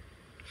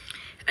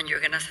 and you're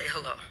going to say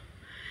hello.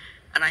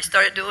 And I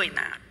started doing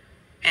that.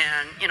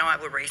 And, I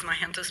would raise my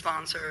hand to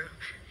sponsor.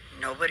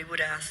 Nobody would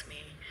ask me.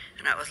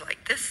 And I was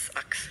like, this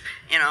sucks,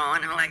 and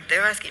I'm like,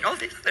 they're asking all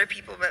these other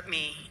people but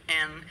me.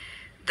 And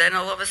then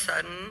all of a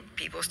sudden,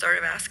 people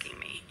started asking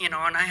me, and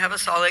I have a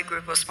solid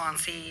group of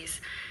sponsees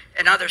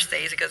in other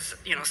states because,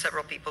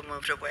 several people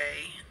moved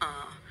away.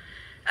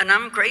 And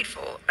I'm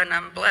grateful and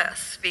I'm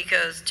blessed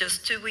because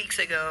just 2 weeks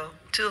ago,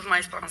 2 of my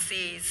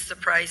sponsees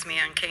surprised me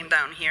and came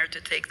down here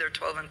to take their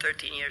 12 and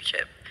 13-year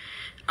chip.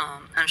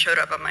 And showed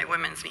up at my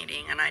women's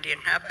meeting, and I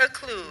didn't have a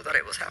clue that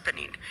it was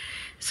happening.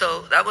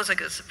 So that was a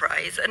good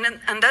surprise.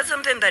 And that's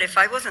something that if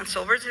I wasn't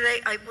sober today,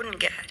 I wouldn't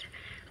get.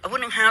 I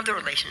wouldn't have the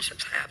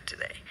relationships I have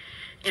today.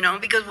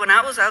 Because when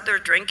I was out there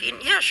drinking,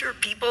 yeah, sure,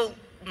 people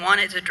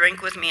wanted to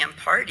drink with me and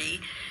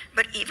party,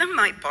 but even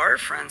my bar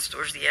friends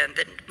towards the end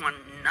didn't want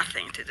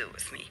nothing to do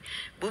with me.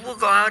 We would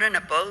go out in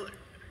a boat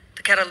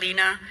to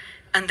Catalina,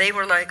 and they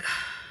were like,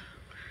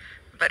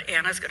 but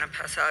Anna's gonna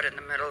pass out in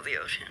the middle of the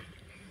ocean.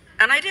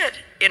 And I did,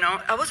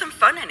 I wasn't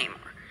fun anymore.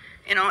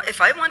 If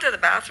I went to the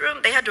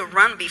bathroom, they had to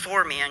run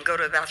before me and go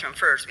to the bathroom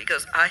first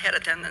because I had a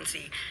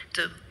tendency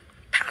to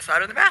pass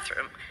out in the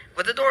bathroom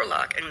with the door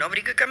locked and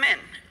nobody could come in.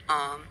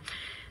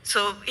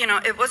 So,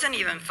 it wasn't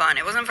even fun.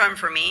 It wasn't fun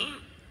for me.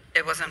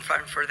 It wasn't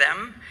fun for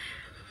them.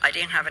 I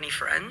didn't have any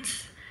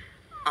friends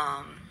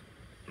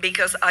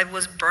because I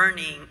was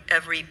burning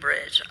every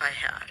bridge I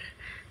had.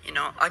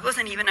 I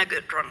wasn't even a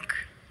good drunk.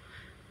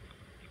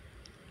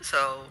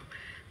 So,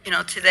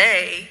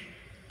 today,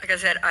 like I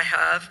said, I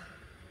have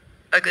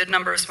a good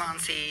number of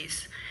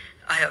sponsees.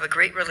 I have a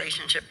great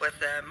relationship with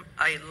them.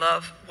 I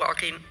love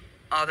walking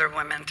other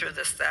women through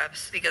the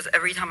steps because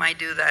every time I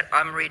do that,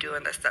 I'm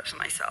redoing the steps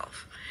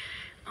myself.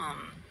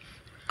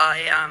 I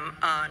am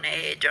an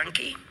AA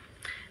junkie.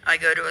 I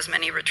go to as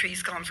many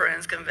retreats,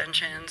 conference,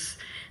 conventions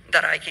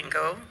that I can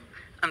go.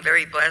 I'm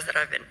very blessed that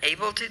I've been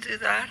able to do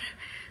that.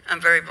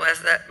 I'm very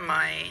blessed that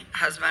my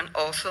husband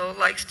also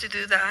likes to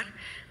do that.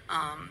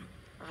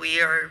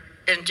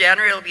 In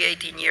January, it'll be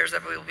 18 years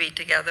that we'll be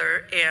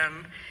together,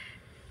 and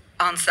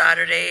on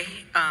Saturday,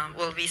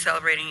 we'll be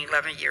celebrating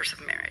 11 years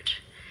of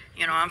marriage.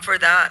 And for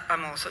that,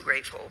 I'm also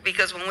grateful,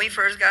 because when we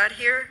first got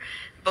here,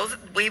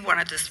 we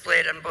wanted to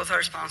split, and both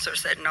our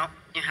sponsors said, no,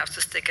 you have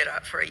to stick it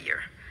out for a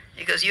year,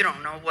 because you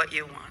don't know what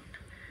you want.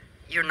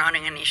 You're not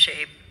in any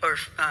shape or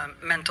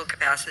mental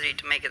capacity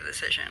to make a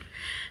decision.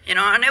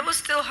 And it was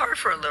still hard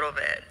for a little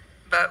bit,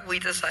 but we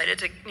decided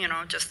to,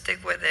 just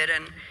stick with it,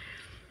 and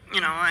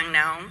and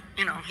now,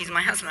 he's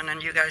my husband,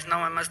 and you guys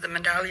know him as the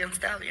medallion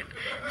stallion.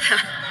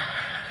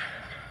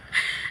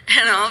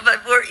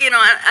 But we're,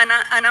 and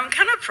I'm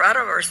kind of proud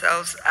of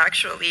ourselves,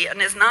 actually, and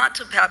it's not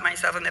to pat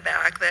myself on the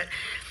back, but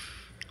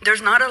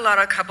there's not a lot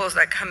of couples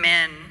that come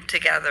in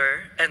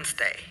together and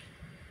stay.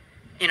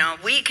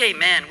 We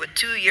came in with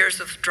 2 years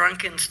of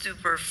drunken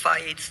stupor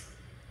fights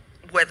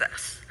with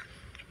us.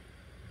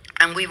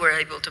 And we were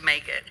able to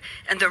make it.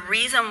 And the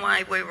reason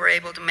why we were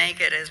able to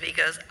make it is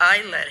because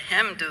I let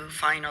him do,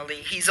 finally,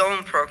 his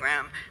own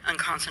program and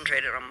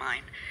concentrated on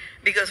mine.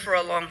 Because for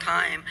a long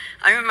time,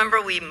 I remember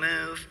we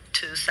moved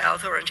to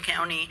South Orange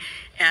County,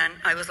 and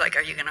I was like,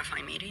 are you gonna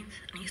find meetings?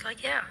 And he's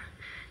like, yeah.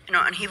 And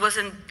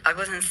I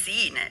wasn't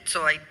seeing it.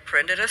 So I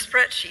printed a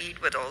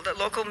spreadsheet with all the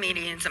local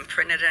meetings and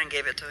printed it and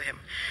gave it to him.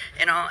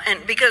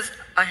 And because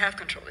I have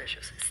control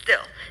issues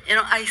still.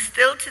 I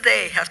still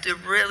today have to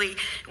really,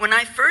 when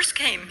I first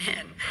came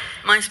in,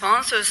 my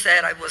sponsor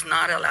said I was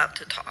not allowed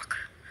to talk.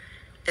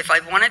 If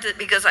I wanted to,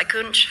 because I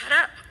couldn't shut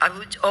up. I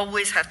would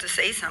always have to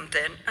say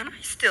something, and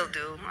I still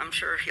do. I'm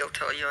sure he'll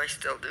tell you I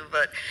still do.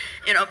 But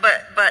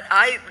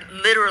I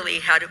literally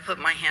had to put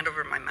my hand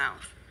over my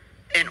mouth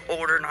in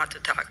order not to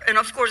talk. And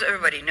of course,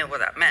 everybody knew what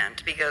that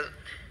meant, because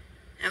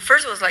at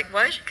first it was like,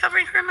 why is she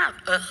covering her mouth?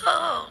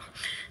 Oh,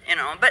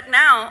 but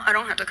now I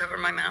don't have to cover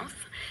my mouth,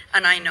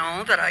 and I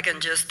know that I can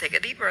just take a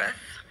deep breath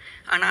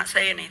and not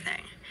say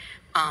anything.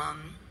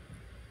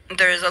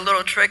 There is a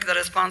little trick that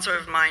a sponsor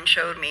of mine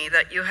showed me,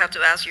 that you have to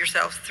ask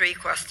yourself 3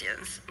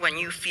 questions when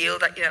you feel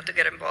that you have to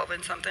get involved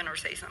in something or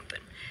say something.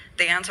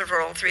 The answer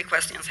for all 3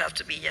 questions have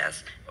to be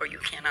yes, or you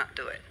cannot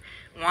do it.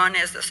 One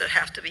is, does it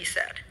have to be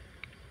said?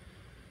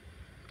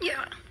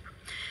 Yeah.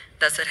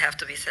 Does it have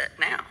to be said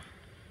now?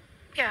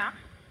 Yeah.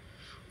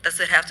 Does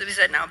it have to be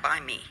said now by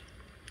me?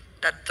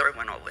 That third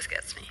one always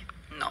gets me.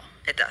 No,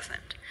 it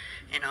doesn't.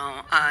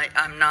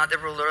 I'm not the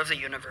ruler of the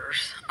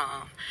universe.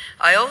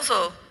 I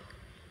also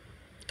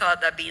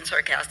thought that being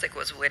sarcastic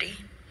was witty,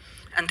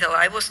 until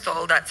I was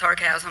told that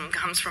sarcasm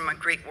comes from a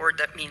Greek word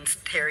that means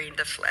tearing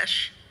the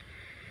flesh.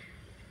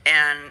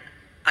 And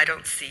I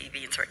don't see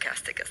being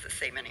sarcastic as the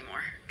same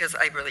anymore, because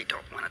I really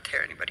don't want to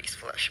tear anybody's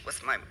flesh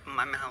with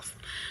my mouth.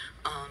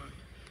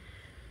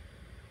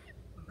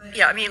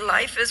 Yeah,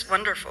 life is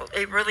wonderful.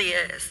 It really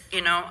is.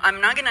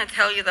 I'm not going to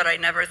tell you that I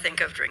never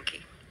think of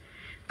drinking,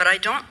 but I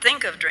don't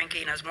think of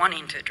drinking as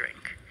wanting to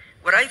drink.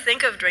 What I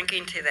think of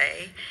drinking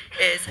today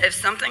is if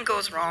something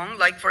goes wrong,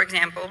 like, for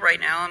example, right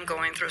now I'm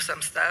going through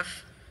some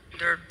stuff.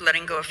 They're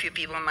letting go a few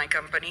people in my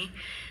company.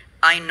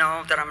 I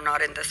know that I'm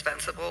not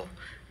indispensable.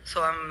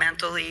 So I'm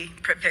mentally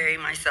preparing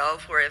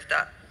myself where if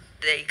that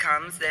day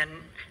comes, then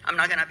I'm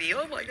not going to be,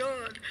 oh my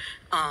God.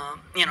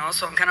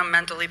 So I'm kind of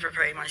mentally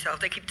preparing myself.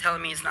 They keep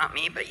telling me it's not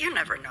me, but you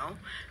never know,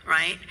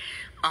 right?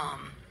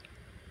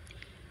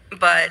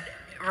 But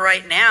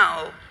right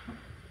now,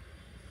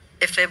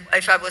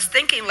 if I was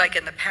thinking like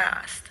in the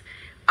past,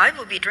 I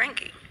would be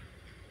drinking.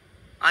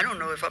 I don't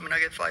know if I'm going to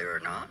get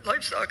fired or not.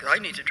 Life sucks. I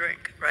need to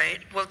drink, right?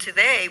 Well,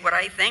 today, what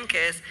I think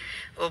is,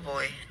 oh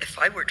boy, if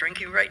I were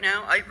drinking right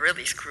now, I'd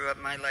really screw up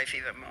my life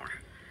even more.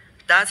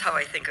 That's how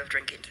I think of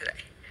drinking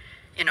today.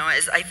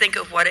 Is I think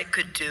of what it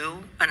could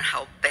do and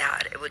how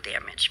bad it would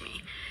damage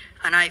me.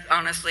 And I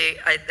honestly,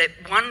 the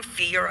one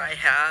fear I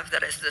have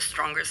that is the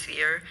strongest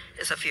fear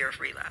is a fear of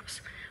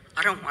relapse.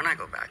 I don't want to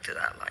go back to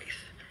that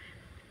life.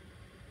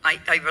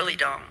 I really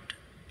don't.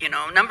 You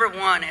know, number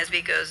one is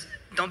because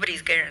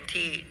nobody's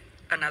guaranteed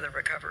another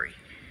recovery.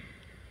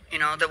 You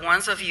know, the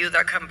ones of you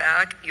that come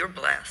back, you're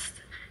blessed.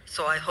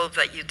 So I hope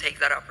that you take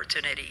that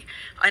opportunity.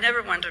 I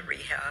never went to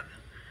rehab,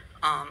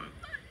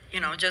 you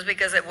know, just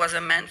because it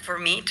wasn't meant for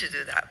me to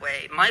do that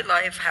way. My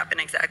life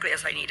happened exactly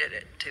as I needed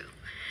it to.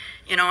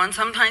 You know, and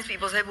sometimes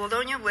people say, well,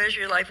 don't you wish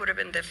your life would have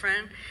been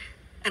different?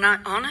 And I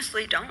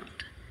honestly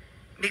don't.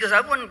 Because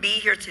I wouldn't be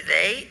here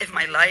today if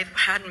my life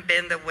hadn't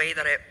been the way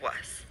that it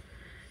was.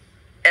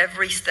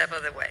 Every step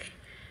of the way.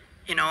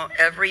 You know,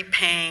 every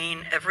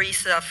pain, every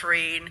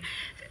suffering,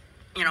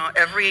 you know,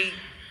 every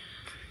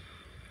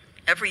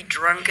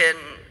drunken,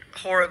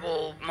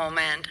 horrible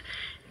moment,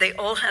 they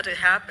all had to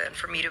happen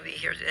for me to be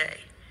here today.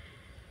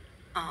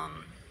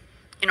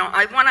 You know,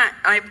 I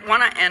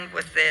wanna end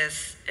with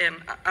this, and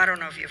I don't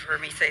know if you've heard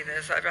me say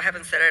this. I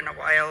haven't said it in a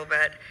while,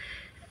 but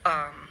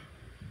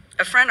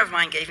a friend of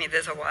mine gave me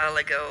this a while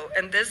ago,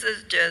 and this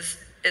is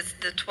it's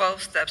the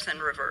 12 steps in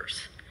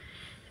reverse.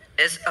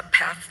 It's a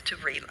path to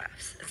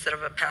relapse instead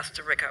of a path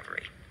to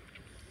recovery.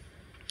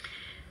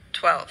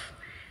 12.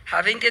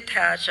 Having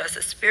detached us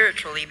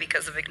spiritually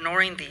because of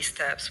ignoring these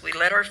steps, we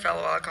let our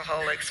fellow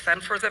alcoholics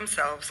fend for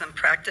themselves and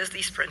practice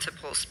these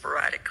principles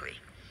sporadically.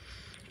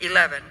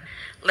 11.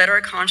 Let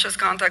our conscious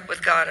contact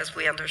with God as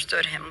we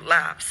understood Him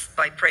lapse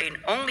by praying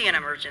only in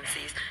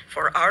emergencies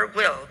for our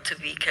will to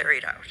be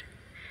carried out.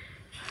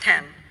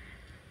 10.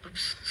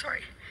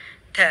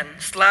 10.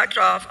 Slacked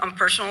off on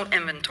personal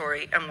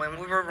inventory and when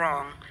we were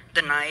wrong,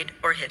 denied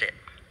or hid it.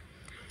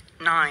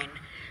 9.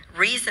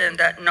 Reasoned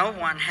that no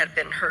one had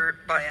been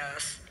hurt by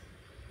us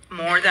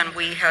more than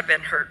we had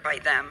been hurt by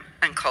them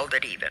and called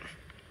it even.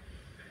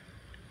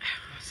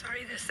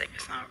 Sorry, this thing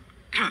is not...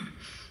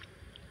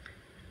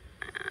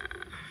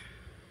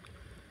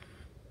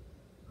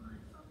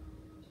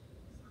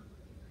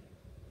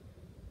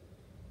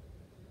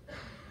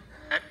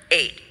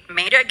 8.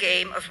 Made a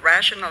game of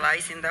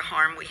rationalizing the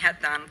harm we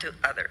had done to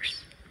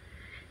others.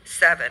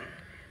 7.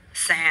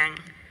 Sang,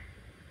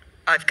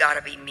 I've got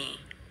to be me.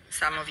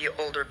 Some of you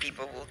older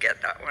people will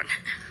get that one.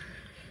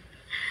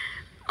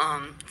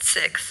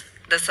 6.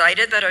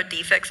 Decided that our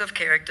defects of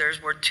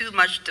characters were too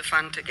much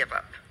fun to give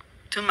up.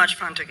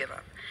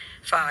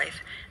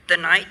 5.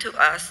 Denied to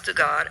us, to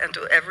God, and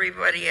to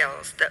everybody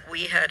else that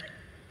we had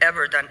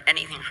ever done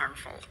anything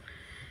harmful.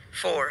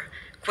 4.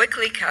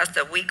 Quickly cast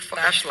a weak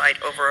flashlight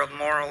over a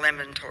moral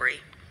inventory.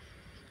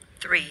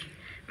 3.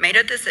 Made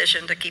a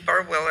decision to keep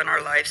our will and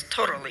our lives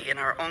totally in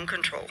our own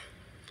control.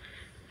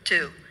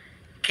 2.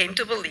 Came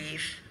to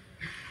believe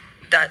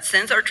that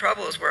since our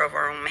troubles were of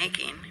our own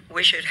making,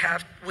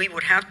 we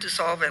would have to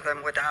solve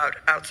them without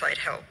outside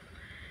help.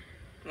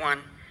 1.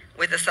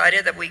 We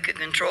decided that we could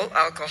control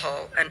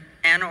alcohol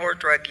and or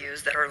drug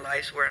use, that our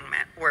lives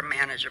were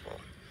manageable.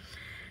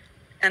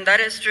 And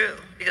that is true,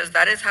 because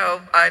that is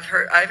how I've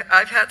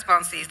had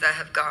sponsees that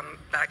have gone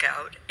back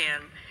out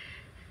and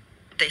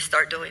they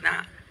start doing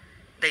that.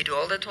 They do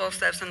all the 12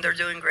 steps and they're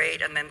doing great,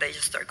 and then they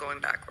just start going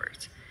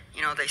backwards.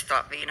 You know, they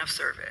stop being of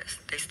service.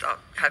 They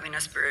stop having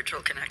a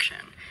spiritual connection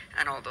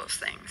and all those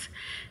things.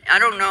 I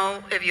don't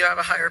know if you have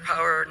a higher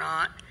power or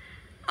not.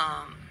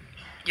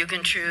 You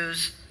can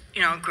choose,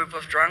 you know, a group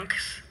of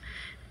drunks.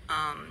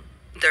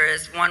 There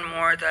is one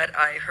more that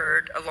I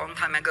heard a long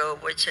time ago,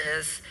 which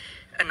is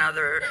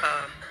another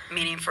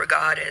meaning for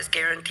God is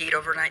guaranteed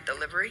overnight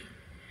delivery.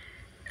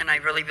 And I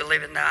really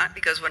believe in that,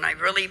 because when I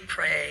really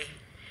pray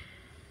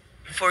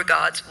for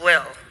God's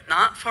will,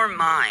 not for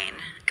mine,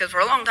 because for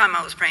a long time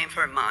I was praying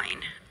for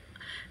mine,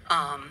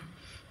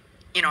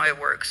 you know, it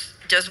works.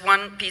 Just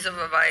one piece of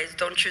advice: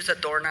 don't choose a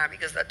doorknob,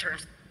 because that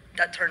turns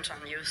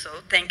on you. So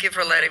thank you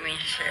for letting me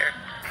share.